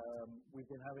we've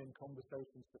been having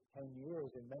conversations for 10 years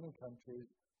in many countries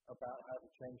about how to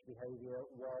change behavior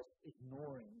whilst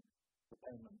ignoring the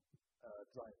payment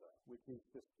driver, which is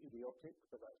just idiotic,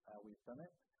 but that's how we've done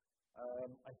it.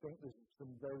 I think there's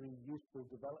some very useful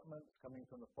developments coming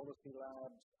from the policy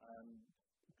labs and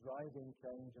driving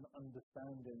change and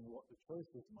understanding what the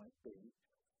choices might be.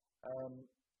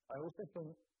 I also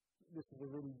think this is a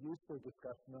really useful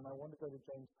discussion, and I want to go to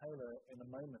James Taylor in a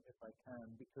moment if I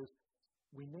can, because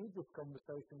we need this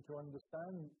conversation to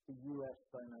understand the US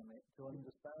dynamic, to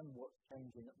understand what's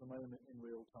changing at the moment in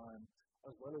real time,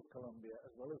 as well as Colombia,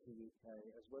 as well as the UK,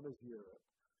 as well as Europe.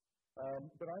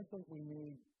 But I think we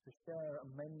need to share a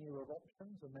menu of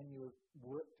options, a menu of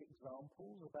worked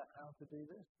examples about how to do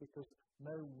this, because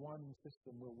no one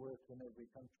system will work in every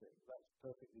country. That's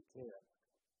perfectly clear.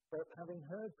 But having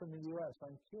heard from the US,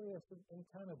 I'm curious in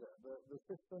Canada. The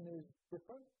system is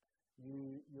different.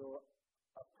 Your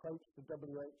approach to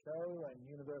WHO and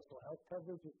universal health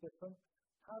coverage is different.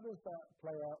 How does that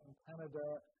play out in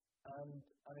Canada?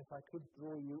 And if I could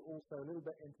draw you also a little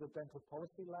bit into the Dental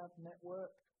Policy Lab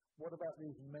network, what about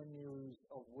these menus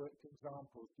of worked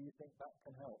examples? Do you think that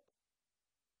can help?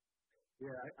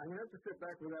 Yeah, I'm going to have to sit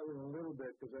back with that one a little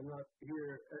bit because I'm not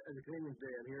here as a Canadian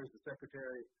today. I'm here as the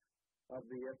Secretary of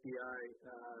the FBI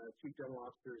Chief Dental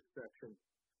Officers section.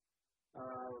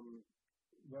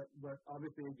 but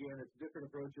obviously, again, it's different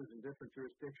approaches in different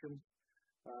jurisdictions.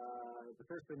 The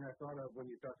first thing I thought of when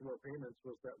you talked about payments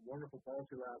was that wonderful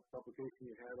Policy Lab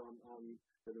publication you had on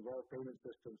that involved payment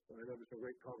systems. And I know there's some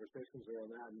great conversations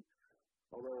around that. And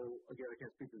although, again, I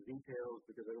can't speak to the details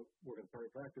because I don't work on the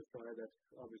private practice side, that's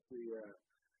obviously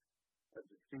at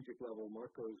the strategic level,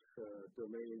 Marko's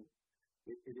domain.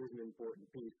 It is an important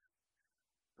piece.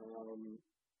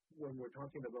 When we're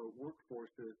talking about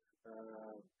workforces,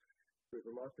 there's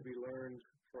a lot to be learned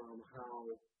from how,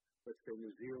 let's say,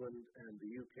 New Zealand and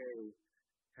the UK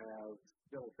have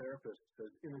dental therapists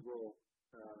as integral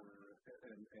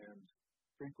and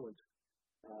frequent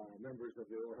members of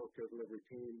the oral healthcare delivery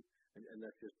team, and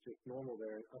that's just normal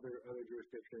there. Other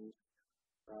jurisdictions,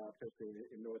 especially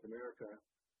in North America,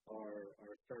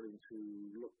 are starting to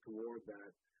look toward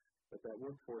that. But that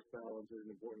workforce balance is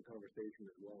an important conversation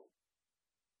as well.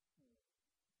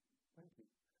 Thank you.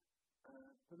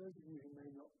 For those of you who may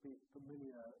not be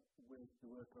familiar with the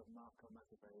work of Marko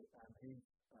Vujicic, he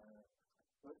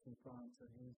works in France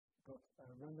and he's got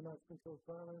a randomized controlled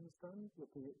trial, I understand,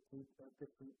 looking at a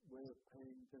different way of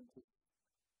paying dentists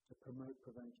to promote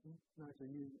prevention.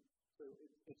 Nigel, so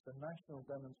it's a national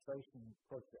demonstration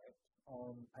project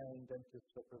on paying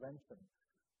dentists for prevention.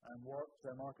 And what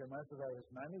Marko Vujicic has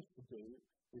managed to do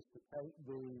is to take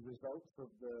the results of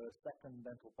the second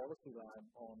dental policy lab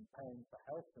on paying for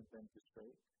health and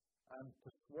dentistry and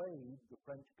persuade the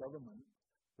French government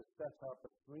to set up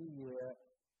a 3-year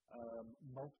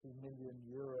multi-million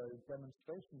euro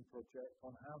demonstration project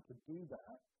on how to do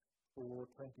that for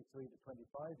 23 to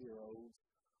 25-year-olds,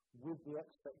 with the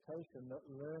expectation that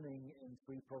learning in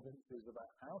 3 provinces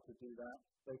about how to do that,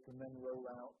 they can then roll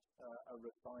out a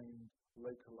refined,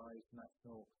 localized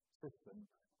national system.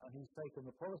 And he's taken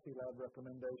the Policy Lab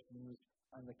recommendations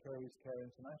and the Caries Care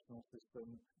International system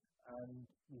and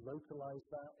localized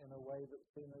that in a way that's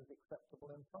seen as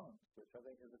acceptable in France, which I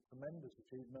think is a tremendous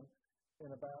achievement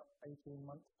in about 18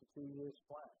 months to 2 years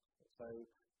flat. So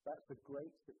that's a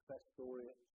great success story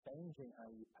at changing how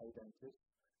you pay dentists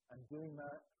and doing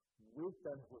that with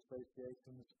dental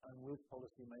associations and with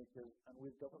policymakers and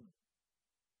with government.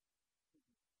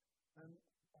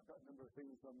 I've got a number of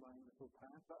things on my little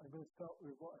pad, but I'm going to start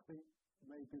with what I think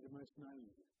may be the most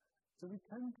naive. So we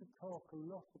tend to talk a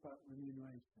lot about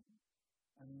remuneration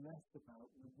and less about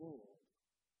reward.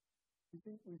 Do you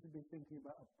think we should be thinking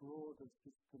about a broader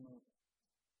system of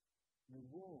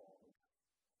reward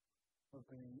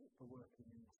for working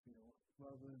in this field,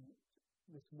 rather than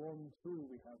this one tool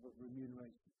we have of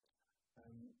remuneration?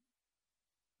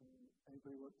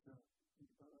 Anybody want to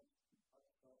think about that? I'll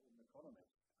start with an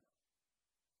economist.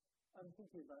 I'm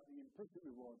thinking about the implicit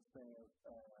rewards there,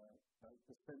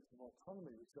 the sense of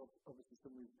autonomy, which obviously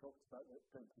something we've talked about that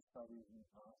dental studies in the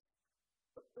past,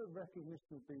 but the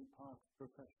recognition of being part of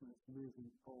professionals moving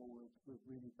forward with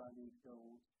really valued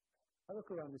goals. I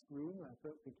look around this room, and I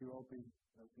don't think you're all being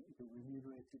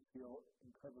remunerated for your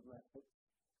incredible efforts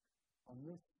on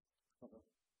this sort of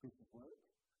piece of work,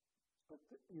 but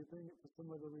you're doing it for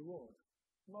some other reward.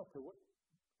 Marko,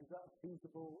 is that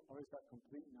feasible or is that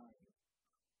complete naive?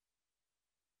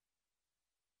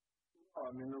 I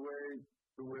mean, the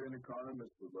way an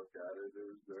economist would look at it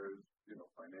is there's,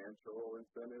 financial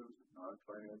incentives,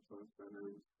 non-financial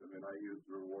incentives. I mean, I use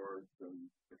rewards and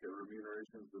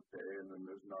remuneration is the pay, and then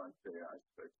there's non-pay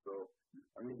aspects. So,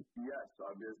 I mean, yes,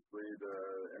 obviously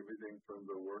everything from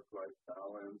the work-life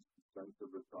balance, sense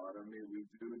of autonomy, we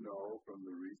do know from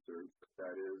the research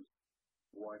that is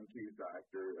one key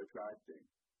factor attracting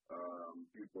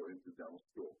people into dental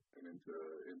school and into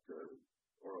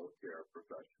oral care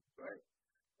professions, right?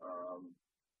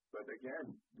 But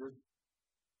again,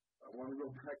 I want to go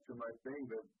back to my thing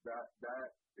that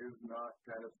is not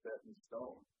kind of set in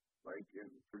stone. Like,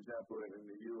 for example, in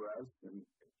the U.S. and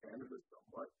Canada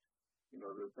somewhat,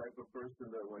 the type of person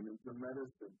that went into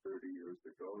medicine 30 years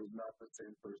ago is not the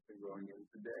same person going in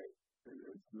today.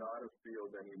 It's not a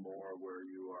field anymore where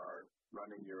you are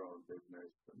running your own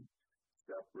business and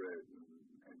separate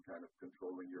and kind of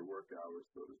controlling your work hours,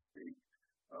 so to speak.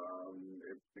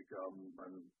 It's become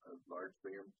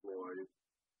largely employed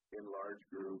in large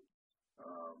groups,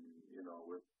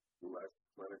 with less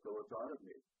clinical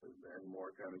autonomy and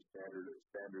more kind of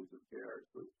standards of care,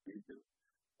 so to speak.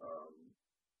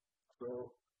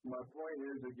 So my point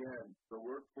is, again, the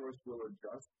workforce will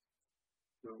adjust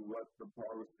to what the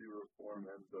policy reform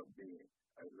ends up being.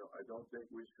 I don't think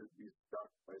we should be stuck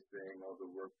by saying,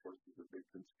 the workforce is a big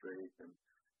constraint and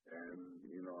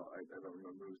I don't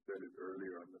remember who said it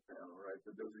earlier on the panel, right?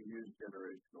 But there's a huge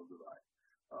generational divide.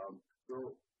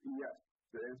 So yes,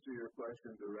 to answer your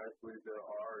question directly, there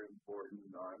are important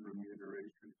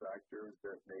non-remuneration factors that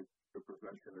that make the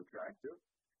profession attractive,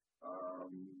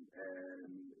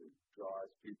 and it draws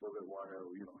people that want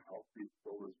to, help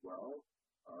people as well,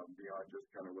 beyond just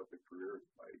kind of what the career is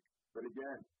like. But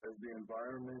again, as the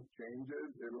environment changes,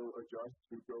 it'll adjust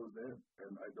who goes in,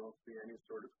 and I don't see any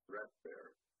sort of threat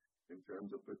there in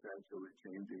terms of potentially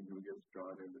changing who gets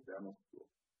drawn into dental school.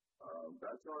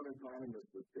 That's how an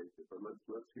economist would take it, but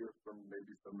let's hear from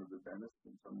maybe some of the dentists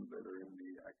and some that are in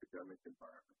the academic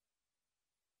environment.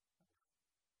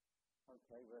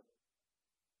 Okay, we're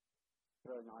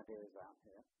throwing ideas out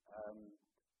here.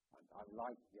 I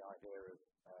like the idea of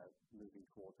moving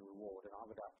towards a reward, and I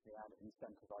would actually add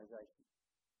incentivization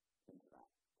into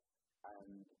that.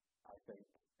 And I think,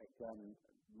 again,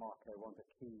 Marko, one of the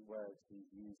key words he's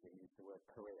using is the word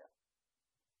career.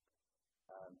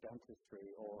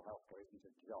 Dentistry or healthcare isn't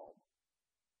a job,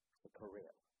 it's a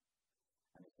career.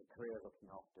 And it's a career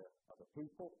looking after other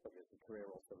people, but it's a career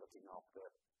also looking after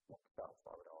oneself,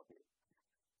 I would argue.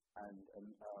 And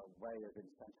a way of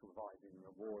incentivizing and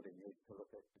rewarding is to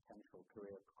look at potential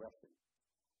career progression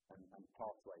and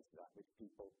pathways to that, which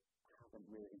people haven't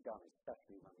really done,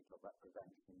 especially when we talk about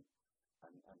prevention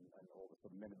and all the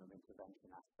sort of minimum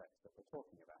intervention aspects that we're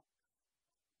talking about.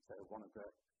 So one of the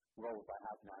roles I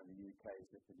have now in the UK is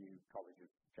with the new College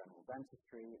of General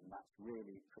Dentistry, and that's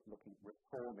really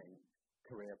reforming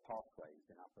career pathways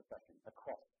in our profession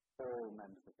across all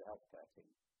members of the healthcare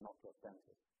team, not just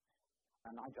dentists.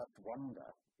 And I just wonder,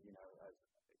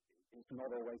 it's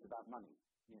not always about money.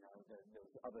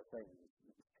 There's other things.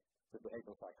 The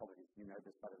behavioral psychologists, you know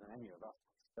this better than any of us.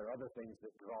 There are other things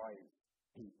that drive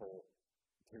people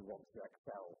who want to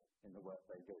excel in the work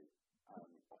they do.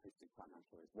 Obviously,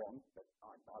 financial is one, but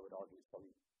I would argue it's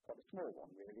probably quite a small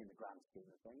one, really, in the grand scheme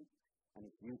of things. And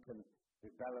if you can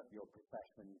develop your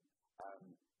profession,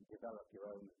 develop your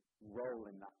own role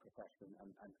in that profession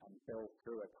and build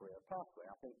through a career pathway,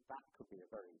 I think that could be a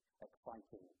very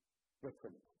exciting,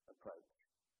 different approach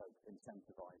of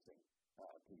incentivizing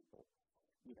people.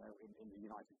 In the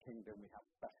United Kingdom, we have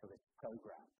specialist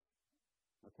programs.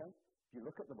 Okay? If you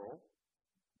look at them all,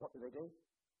 what do?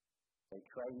 They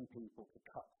train people to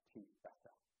cut teeth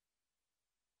better.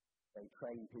 They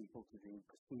train people to do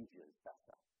procedures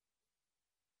better.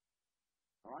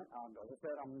 All right, as I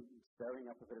said, I'm stirring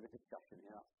up a bit of a discussion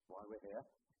here. That's why we're here.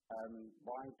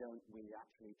 Why don't we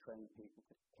actually train people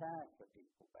to care for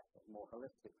people better, more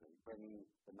holistically, bringing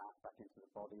the mass back into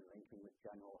the body, linking with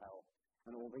general health,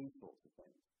 and all these sorts of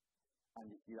things?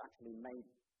 And if you actually made,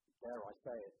 dare I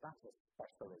say it, that's a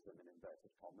specialism in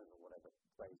inverted commas, or whatever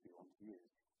phrase you want to use,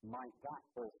 might that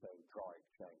also drive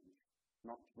change,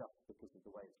 not just because of the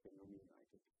way it's been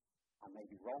remunerated? I may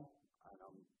be wrong, and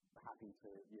I'm happy to,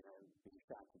 be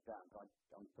shouted down, but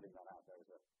I'm putting that out there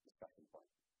as a discussion point.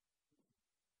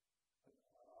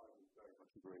 I very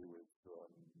much agree with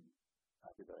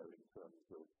Avi there in terms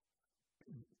of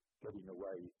getting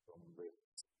away from this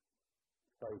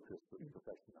focus that the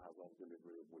profession has on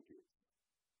delivery of widgets.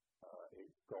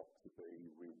 It's got to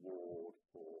be reward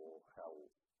for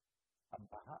health, and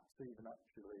perhaps even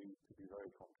actually, to be very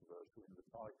controversial, in the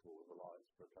title of Alliance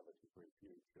for a Cavity-Free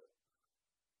Future,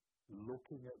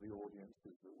 looking at the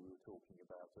audiences that we were talking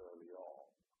about early on,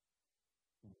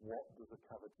 what does a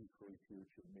cavity-free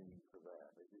future mean for them?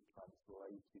 Is it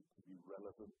translated to be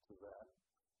relevant to them?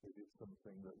 Is it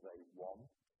something that they want?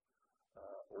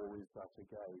 Or is that,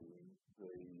 again,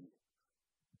 the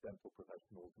dental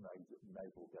professionals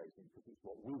navel-gazing, because it's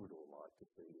what we would all like to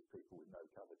see as people with no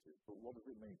cavities. But what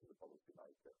does it mean to the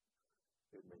policymaker?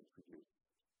 It means reduced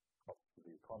costs to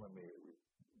the economy,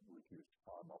 reduced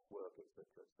time off work,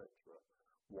 etc., etc.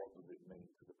 What does it mean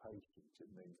to the patient?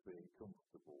 It means being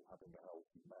comfortable, having a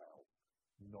healthy mouth,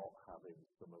 not having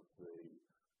some of the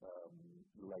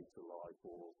later life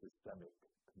or systemic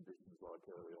conditions like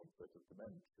early onset of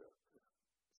dementia.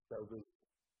 So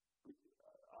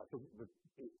I think that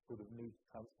it sort of needs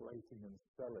translating and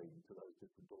selling to those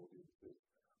different audiences,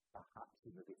 perhaps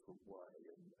in a different way,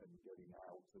 and getting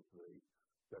out of the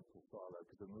dental silo,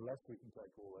 because unless we can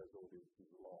take all those audiences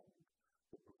along,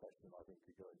 the profession, I think,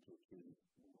 is going to achieve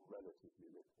relatively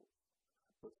little.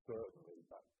 But certainly,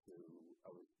 back to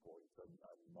Avi's point and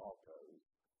Marko's,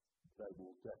 they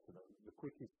will definitely, the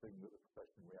quickest thing that the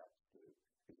profession reacts to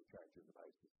is a change in the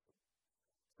pay system.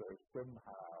 So if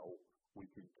somehow we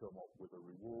can come up with a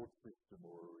reward system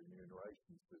or a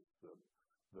remuneration system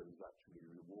that is actually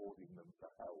rewarding them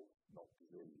for health, not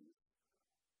disease,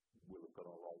 we'll have gone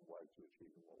a long way to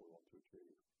achieving what we want to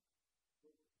achieve.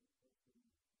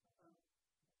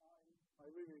 I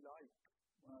really like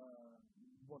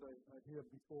what I heard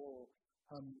before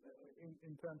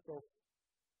in terms of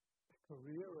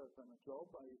career rather than a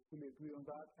job. I fully agree on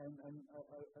that, and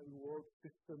a reward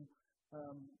system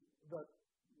that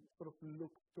sort of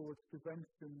looks towards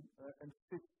prevention and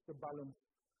fits the balance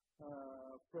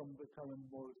from the current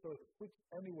more resources, which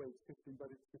anyway is shifting, but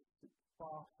it's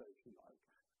faster, if you like.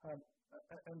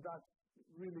 And that's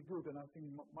really good, and I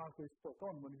think Marko is spot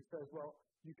on when he says, well,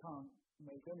 you can't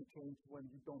make any change when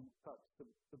you don't touch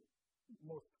the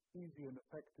most easy and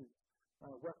effective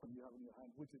weapon you have in your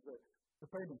hand, which is the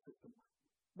payment system.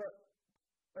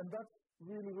 And that's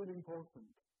really, really important.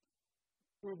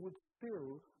 It would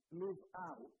still leave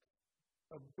out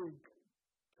a big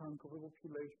chunk of the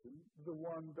population, the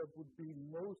one that would be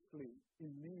mostly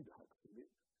in need, actually,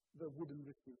 that wouldn't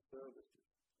receive services.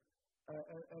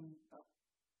 And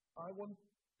I want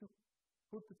to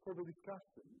put it for the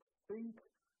discussion. Think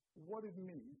what it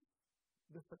means,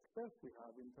 the success we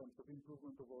have in terms of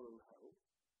improvement of oral health,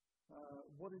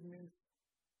 what it means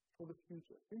for the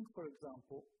future. Think, for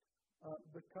example,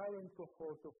 the current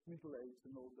cohort of middle-aged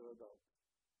and older adults.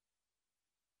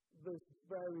 There's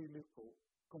very little,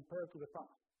 compared to the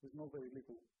past, there's not very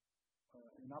little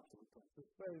in absolute terms.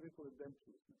 There's very little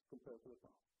adventurousness compared to the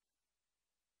past.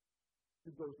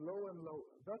 It goes lower and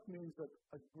lower. That means that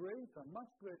a much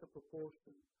greater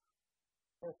proportion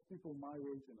of people my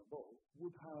age and above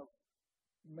would have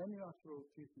many natural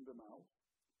teeth in the mouth,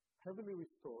 heavily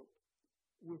restored,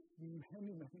 with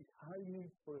many, many high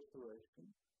needs for restoration,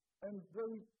 and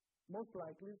very most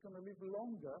likely is going to live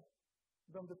longer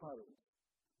than the parents.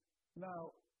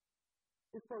 Now,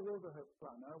 if I were the health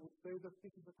planner, I would say that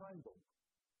this is a time bomb.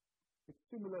 It's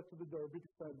similar to the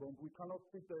diabetes time bomb. We cannot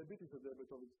treat diabetes at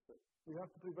diabetology stage. We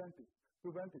have to prevent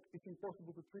it. It's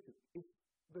impossible to treat it.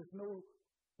 There's no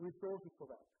resources for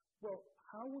that. Well,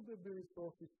 how would there be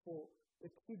resources for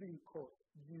exceeding costs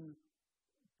due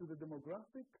to the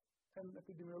demographic and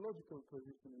epidemiological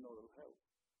transition in oral health?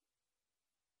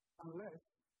 Unless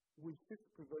we shift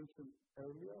prevention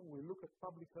earlier, we look at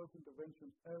public health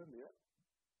interventions earlier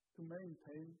to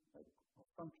maintain a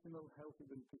functional, healthy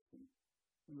dentition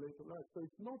in later life. So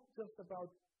it's not just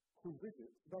about who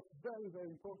visits. That's very,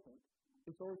 very important.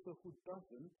 It's also who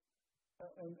doesn't.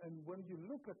 And when you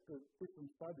look at the different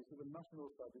studies, the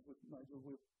national studies, with Nigel,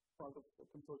 we're part of a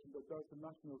consortium that does the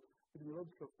national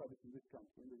epidemiological studies in this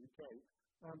country, in the UK,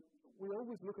 we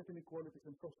always look at inequalities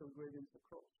and social gradients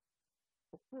across.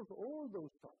 Of course, all those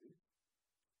studies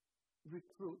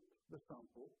recruit the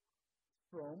sample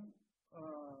from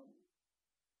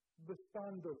the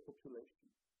standard population.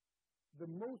 The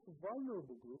most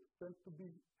vulnerable groups tend to be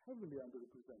heavily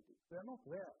underrepresented. They're not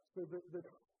there. So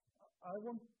I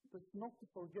want us not to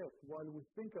forget, while we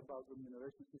think about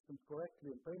remuneration systems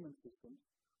correctly and payment systems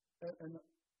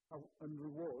and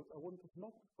rewards, I want us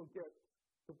not to forget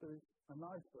that there is an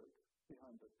iceberg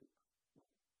behind that picture.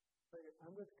 So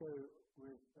I'm going to go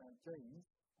with James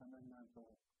and then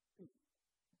Nigel Pitts.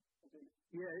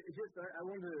 Yeah, I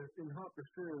want to, in hot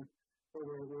pursuit,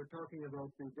 we're talking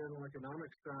about the dental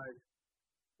economic side.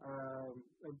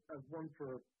 I've one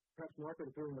for perhaps Marko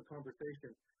to put in the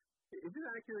conversation. Is it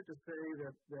accurate to say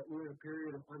that we're in a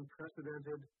period of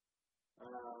unprecedented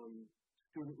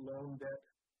student loan debt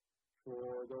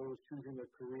for those choosing a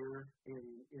career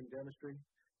in dentistry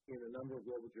in a number of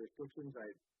global jurisdictions?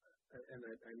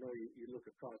 I know you look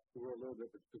across the world a little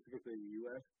bit, but specifically the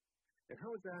U.S. And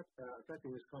how is that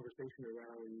affecting this conversation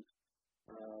around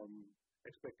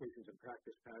expectations and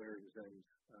practice patterns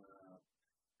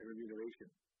and remuneration?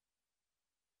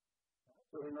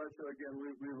 So, Nigel, again,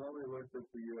 we've only looked at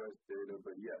the U.S. data,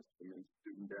 but yes, I mean,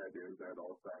 student debt is at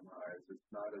all-time highs.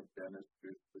 It's not a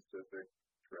dentistry-specific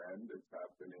trend. It's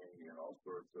happening in all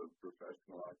sorts of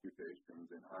professional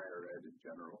occupations in higher ed in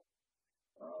general.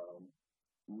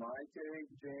 My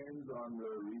take, James, on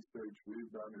the research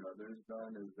we've done and others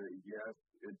done is that, yes,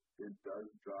 it does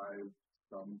drive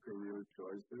some career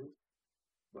choices,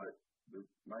 but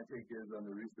my take is on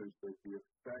the research that the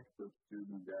effect of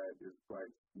student debt is quite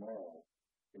small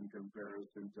in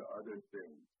comparison to other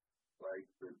things, like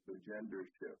the gender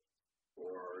shift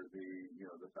or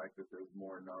the fact that there's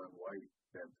more non-white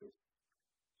dentists.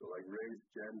 So like race,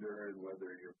 gender, and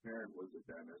whether your parent was a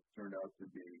dentist turned out to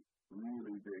be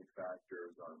really big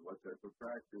factors on what type of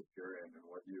practice you're in and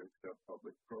whether you accept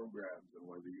public programs and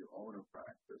whether you own a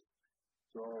practice.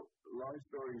 So long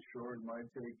story short, my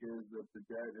take is that the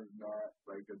debt is not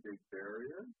like a big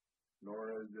barrier,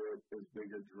 nor is it as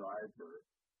big a driver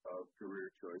of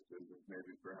career choices as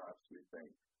maybe perhaps we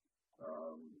think.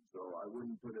 So I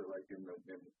wouldn't put it like in let's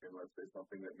say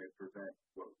something that may prevent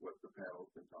what the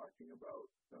panel's been talking about,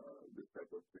 this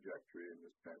type of trajectory and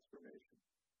this transformation.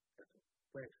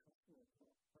 Thanks.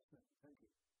 Thank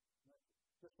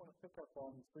you. just want to pick up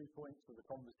on 3 points of the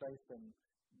conversation.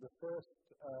 The first,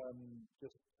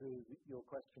 just to your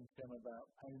question, Tim, about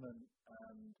payment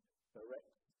and direct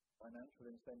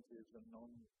financial incentives and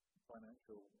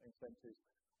non-financial incentives.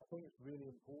 I think it's really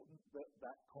important that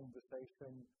that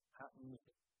conversation happens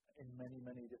in many,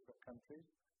 many different countries.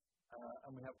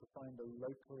 And we have to find a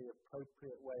locally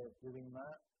appropriate way of doing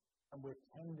that. And we're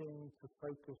tending to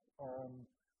focus on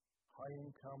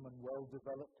high-income and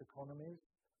well-developed economies.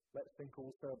 Let's think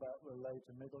also about the low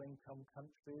to middle-income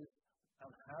countries.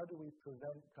 And how do we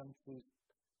prevent countries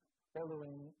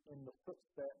following in the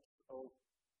footsteps of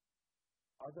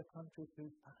other countries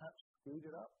who perhaps screwed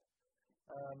it up?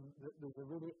 There's a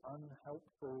really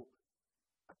unhelpful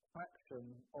attraction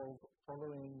of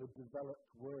following the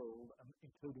developed world,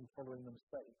 including following the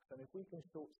mistakes. And if we can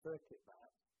short-circuit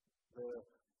that,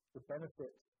 the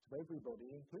benefit to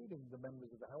everybody, including the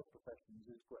members of the health professions,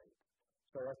 is great.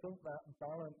 So I think that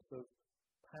balance of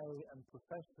pay and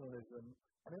professionalism,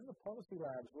 and in the policy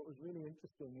labs, what was really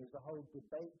interesting is the whole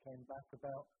debate came back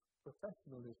about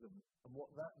professionalism and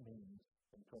what that means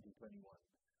in 2021.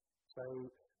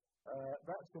 So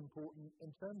that's important.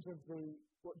 In terms of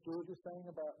what George is saying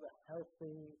about the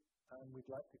healthy, and we'd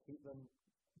like to keep them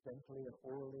dentally and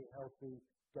orally healthy,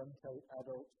 dentate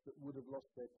adults that would have lost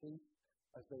their teeth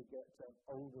as they get to an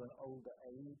older and older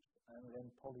age, and then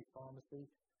polypharmacy.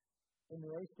 In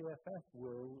the ACFF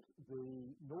world,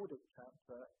 the Nordic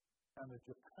chapter and the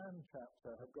Japan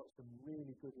chapter have got some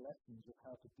really good lessons of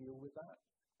how to deal with that.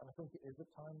 And I think it is a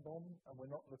time bomb, and we're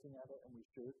not looking at it, and we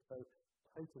should. So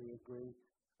totally agree.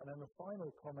 And then the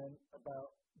final comment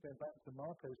about, going back to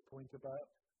Marko's point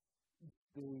about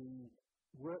the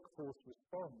workforce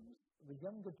response, the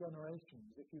younger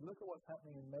generations, if you look at what's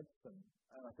happening in medicine,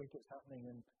 and I think it's happening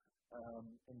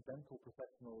in dental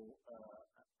professional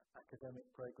academic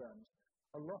programs,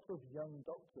 a lot of young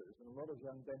doctors and a lot of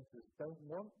young dentists don't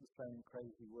want the same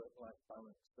crazy work-life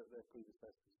balance that their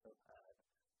predecessors have had.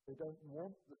 They don't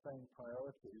want the same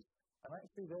priorities. And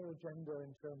actually their agenda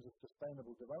in terms of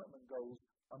sustainable development goals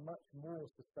are much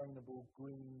more sustainable,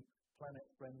 green,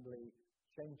 planet-friendly,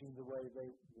 changing the way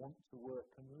they want to work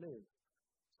and live.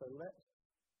 So let's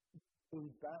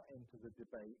feed that into the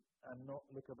debate and not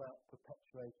look about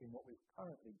perpetuating what we've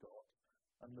currently got,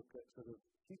 and look at sort of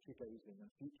future gazing and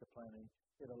future planning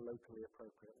in a locally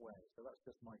appropriate way. So that's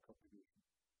just my contribution.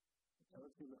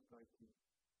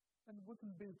 And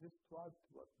wouldn't be, just to add to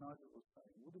what Nigel was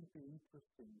saying, wouldn't it be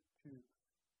interesting to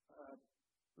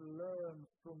learn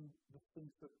from the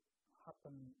things that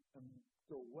happen and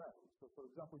go well? So, for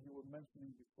example, you were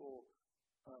mentioning before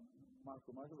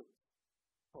Marko Vujicic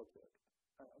project.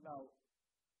 Now,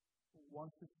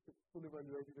 once it's fully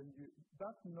evaluated, and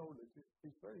that knowledge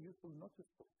is very useful not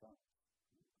just for science.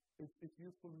 It's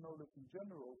useful knowledge in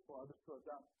general for others to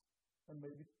adapt and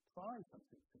maybe try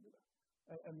something similar,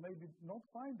 and maybe not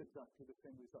find exactly the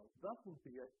same results. That would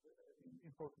be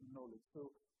important knowledge.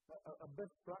 So a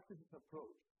best practices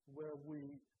approach where we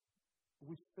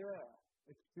share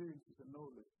experiences and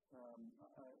knowledge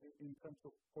in terms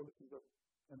of policies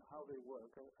and how they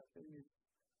work. I think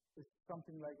it's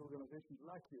something like organizations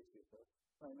like the ACFF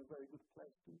are in a very good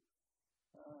place to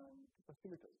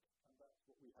facilitate. And that's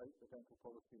what we hope the Dental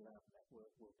Policy Lab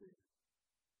Network will do.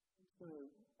 So,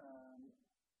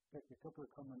 take a couple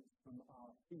of comments from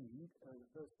our feed. The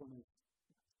first one is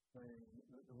saying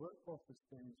that the workforce has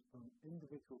changed from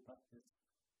individual practice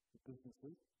to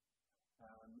businesses.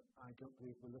 I don't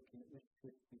believe we're looking at this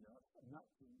shift enough, and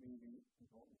that's a really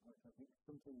important point. I think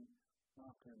something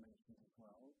Marko mentioned as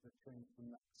well, the change from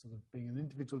that sort of being an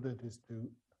individual dentist to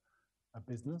a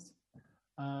business.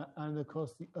 And of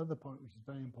course, the other point, which is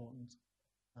very important,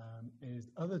 is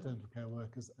other dental care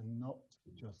workers and not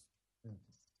just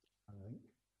dentists, I think.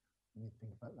 We need to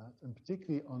think about that, and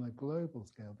particularly on a global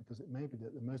scale, because it may be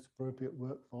that the most appropriate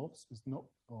workforce is not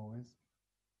always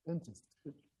dentists.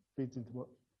 It feeds into what...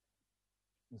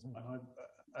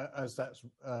 As that's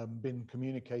been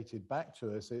communicated back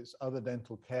to us, it's other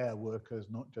dental care workers,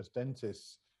 not just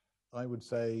dentists. I would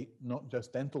say not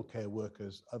just dental care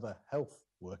workers, other health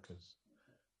workers,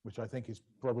 which I think is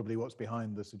probably what's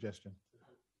behind the suggestion.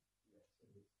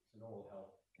 It's an oral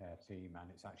health care team, and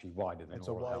it's actually wider than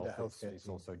oral health. It's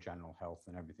also general health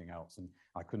and everything else. And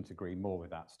I couldn't agree more with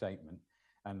that statement.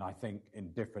 And I think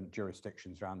in different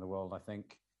jurisdictions around the world, I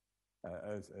think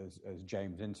as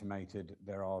James intimated,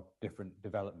 there are different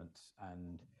developments,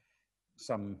 and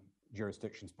some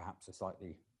jurisdictions perhaps are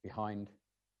slightly behind,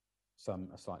 some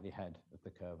are slightly ahead of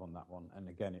the curve on that one. And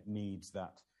again, it needs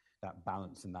that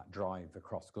balance and that drive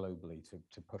across globally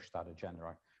to push that agenda.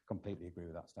 I completely agree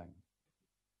with that statement.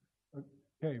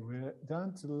 Okay, we're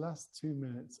down to the last 2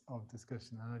 minutes of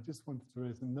discussion, and I just wanted to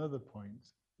raise another point,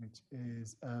 which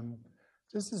is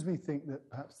just as we think that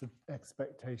perhaps the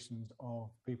expectations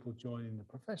of people joining the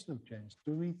profession have changed,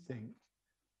 do we think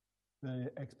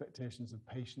the expectations of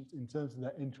patients in terms of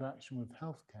their interaction with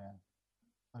healthcare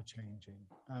are changing?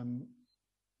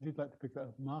 If you'd like to pick that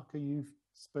up, Marko, you've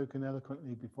spoken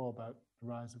eloquently before about the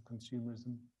rise of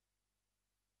consumerism.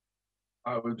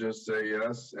 I would just say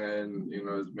yes, and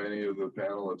as many of the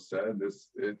panel have said,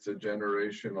 it's a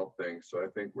generational thing. So I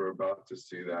think we're about to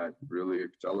see that really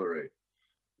accelerate,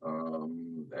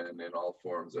 and in all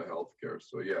forms of healthcare.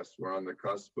 So yes, we're on the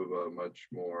cusp of a much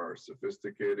more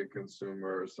sophisticated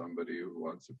consumer, somebody who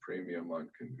wants a premium on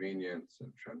convenience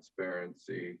and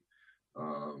transparency.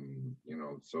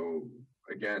 So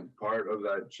again, part of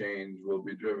that change will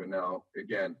be driven. Now,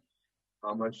 again,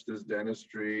 how much does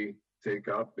dentistry take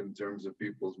up in terms of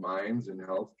people's minds in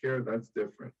healthcare? That's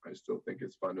different. I still think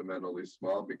it's fundamentally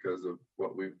small because of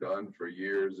what we've done for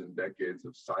years and decades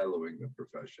of siloing the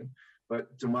profession.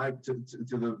 But to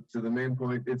the main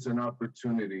point, it's an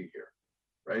opportunity here,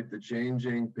 right? The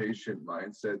changing patient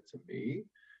mindset to me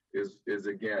is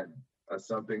again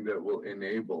something that will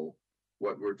enable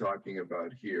what we're talking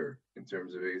about here in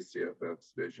terms of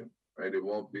ACFF's vision, right? It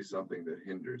won't be something that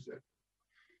hinders it.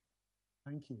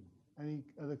 Thank you. Any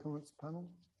other comments, panel?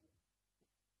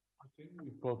 I think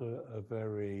we've got a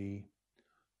very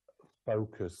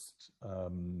focused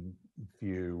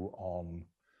view on,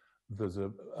 there's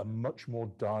a much more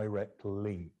direct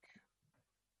link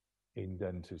in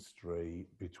dentistry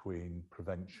between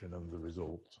prevention and the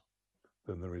result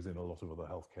than there is in a lot of other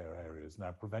healthcare areas.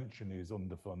 Now, prevention is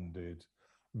underfunded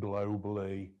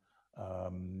globally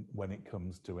when it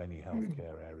comes to any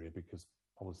healthcare area because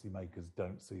policymakers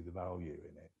don't see the value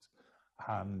in it.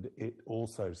 And it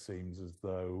also seems as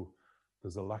though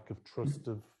there's a lack of trust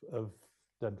of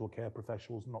dental care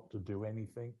professionals not to do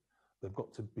anything. They've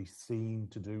got to be seen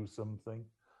to do something.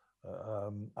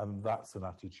 And that's an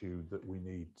attitude that we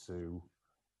need to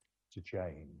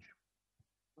change.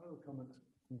 Final comment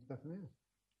from Stefania.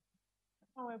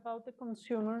 How about the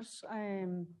consumers?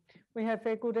 We have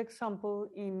a good example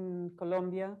in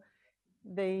Colombia.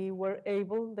 The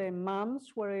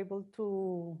moms were able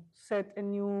to set a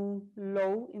new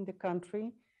law in the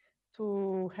country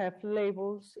to have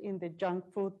labels in the junk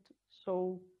food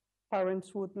so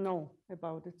parents would know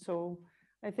about it. So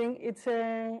I think it's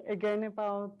again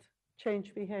about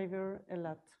change behavior a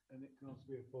lot. And it can also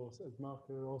be a force, as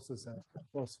Marko also said, a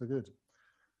force for good.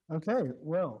 Okay,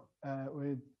 well,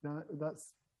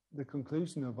 that's the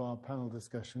conclusion of our panel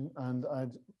discussion, and I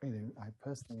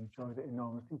personally enjoyed it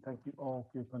enormously. Thank you all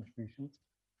for your contributions.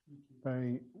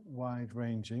 Very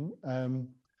wide-ranging.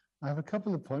 I have a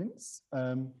couple of points.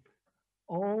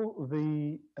 All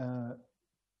the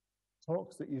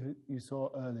talks that you saw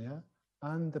earlier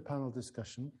and the panel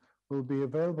discussion will be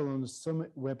available on the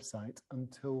Summit website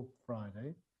until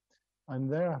Friday,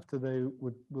 and thereafter they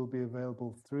will be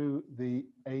available through the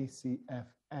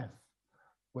ACFF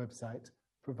website,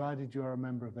 provided you are a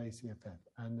member of ACFF.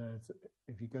 And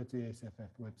if you go to the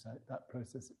ACFF website, that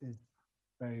process is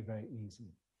very, very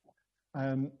easy.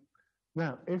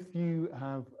 Now, if you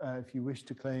wish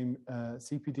to claim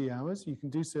CPD hours, you can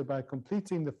do so by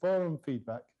completing the forum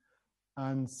feedback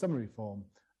and summary form.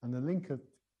 And the link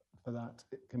for that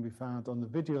can be found on the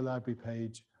video library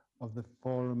page of the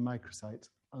forum microsite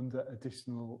under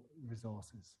additional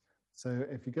resources. So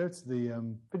if you go to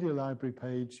the video library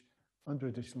page under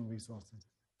additional resources,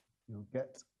 you'll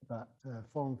get that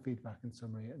forum feedback and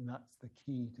summary, and that's the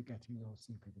key to getting your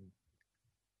CPD.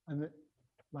 And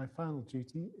my final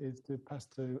duty is to pass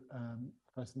to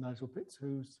Professor Nigel Pitts,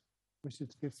 who's wishes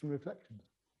to give some reflections.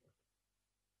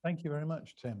 Thank you very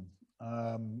much, Tim.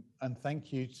 And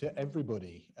thank you to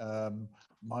everybody.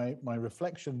 My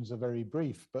reflections are very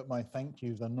brief, but my thank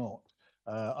yous are not.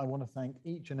 I want to thank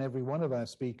each and every one of our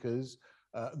speakers,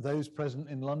 those present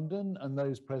in London and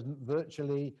those present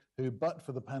virtually who, but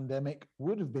for the pandemic,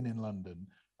 would have been in London.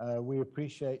 We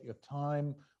appreciate your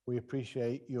time. We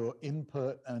appreciate your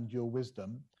input and your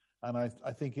wisdom. And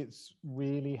I think it's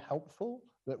really helpful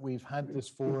that we've had this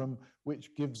forum,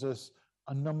 which gives us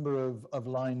a number of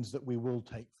lines that we will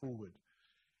take forward.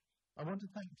 I want to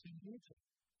thank Tim Newton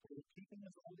for keeping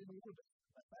us all in order.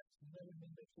 And that's no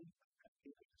military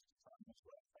time as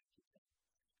well. Thank you, Tim.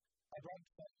 I'd like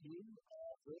to thank you,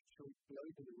 our virtual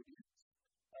global audience.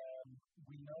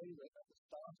 We know that at the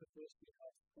start of this, we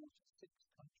had 46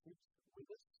 countries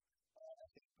with us. I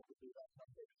think probably that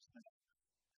number is now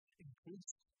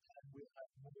increased, and we'll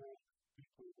have more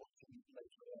people watching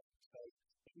later on. So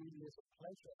it really is a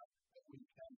pleasure that we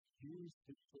can use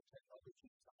digital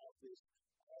technology to have this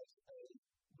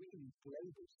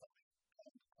global summit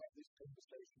and have this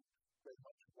conversation very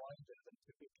much wider than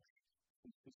typically we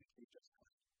physically just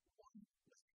have one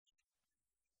message.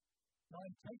 My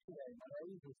takeaway, my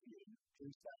overview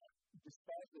is that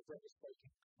despite the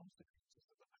devastating consequences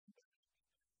of the pandemic,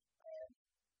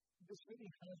 this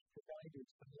really has provided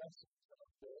some lessons,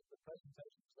 and the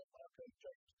presentations that Marko and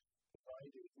James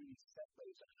provided really set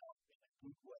those out in a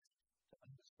good way to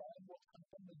understand what's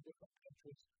happened in different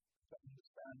countries, to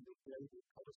understand the global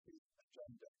policy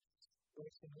agenda. There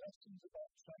are some lessons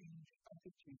about change,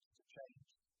 attitudes to change,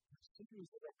 and a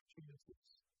series of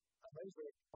opportunities. And those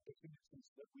are opportunities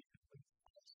that we can move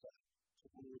faster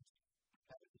towards a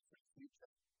cavity-free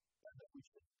future, and that we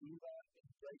should do that,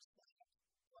 embrace that.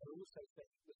 I also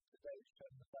think that today has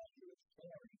shown the value of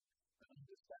sharing and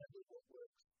understanding what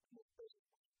works and what doesn't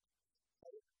work. So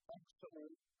thanks to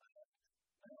all.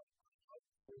 Now I'll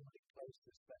formally close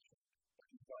this session and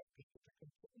invite people to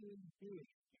continue viewing.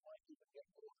 You might even get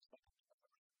more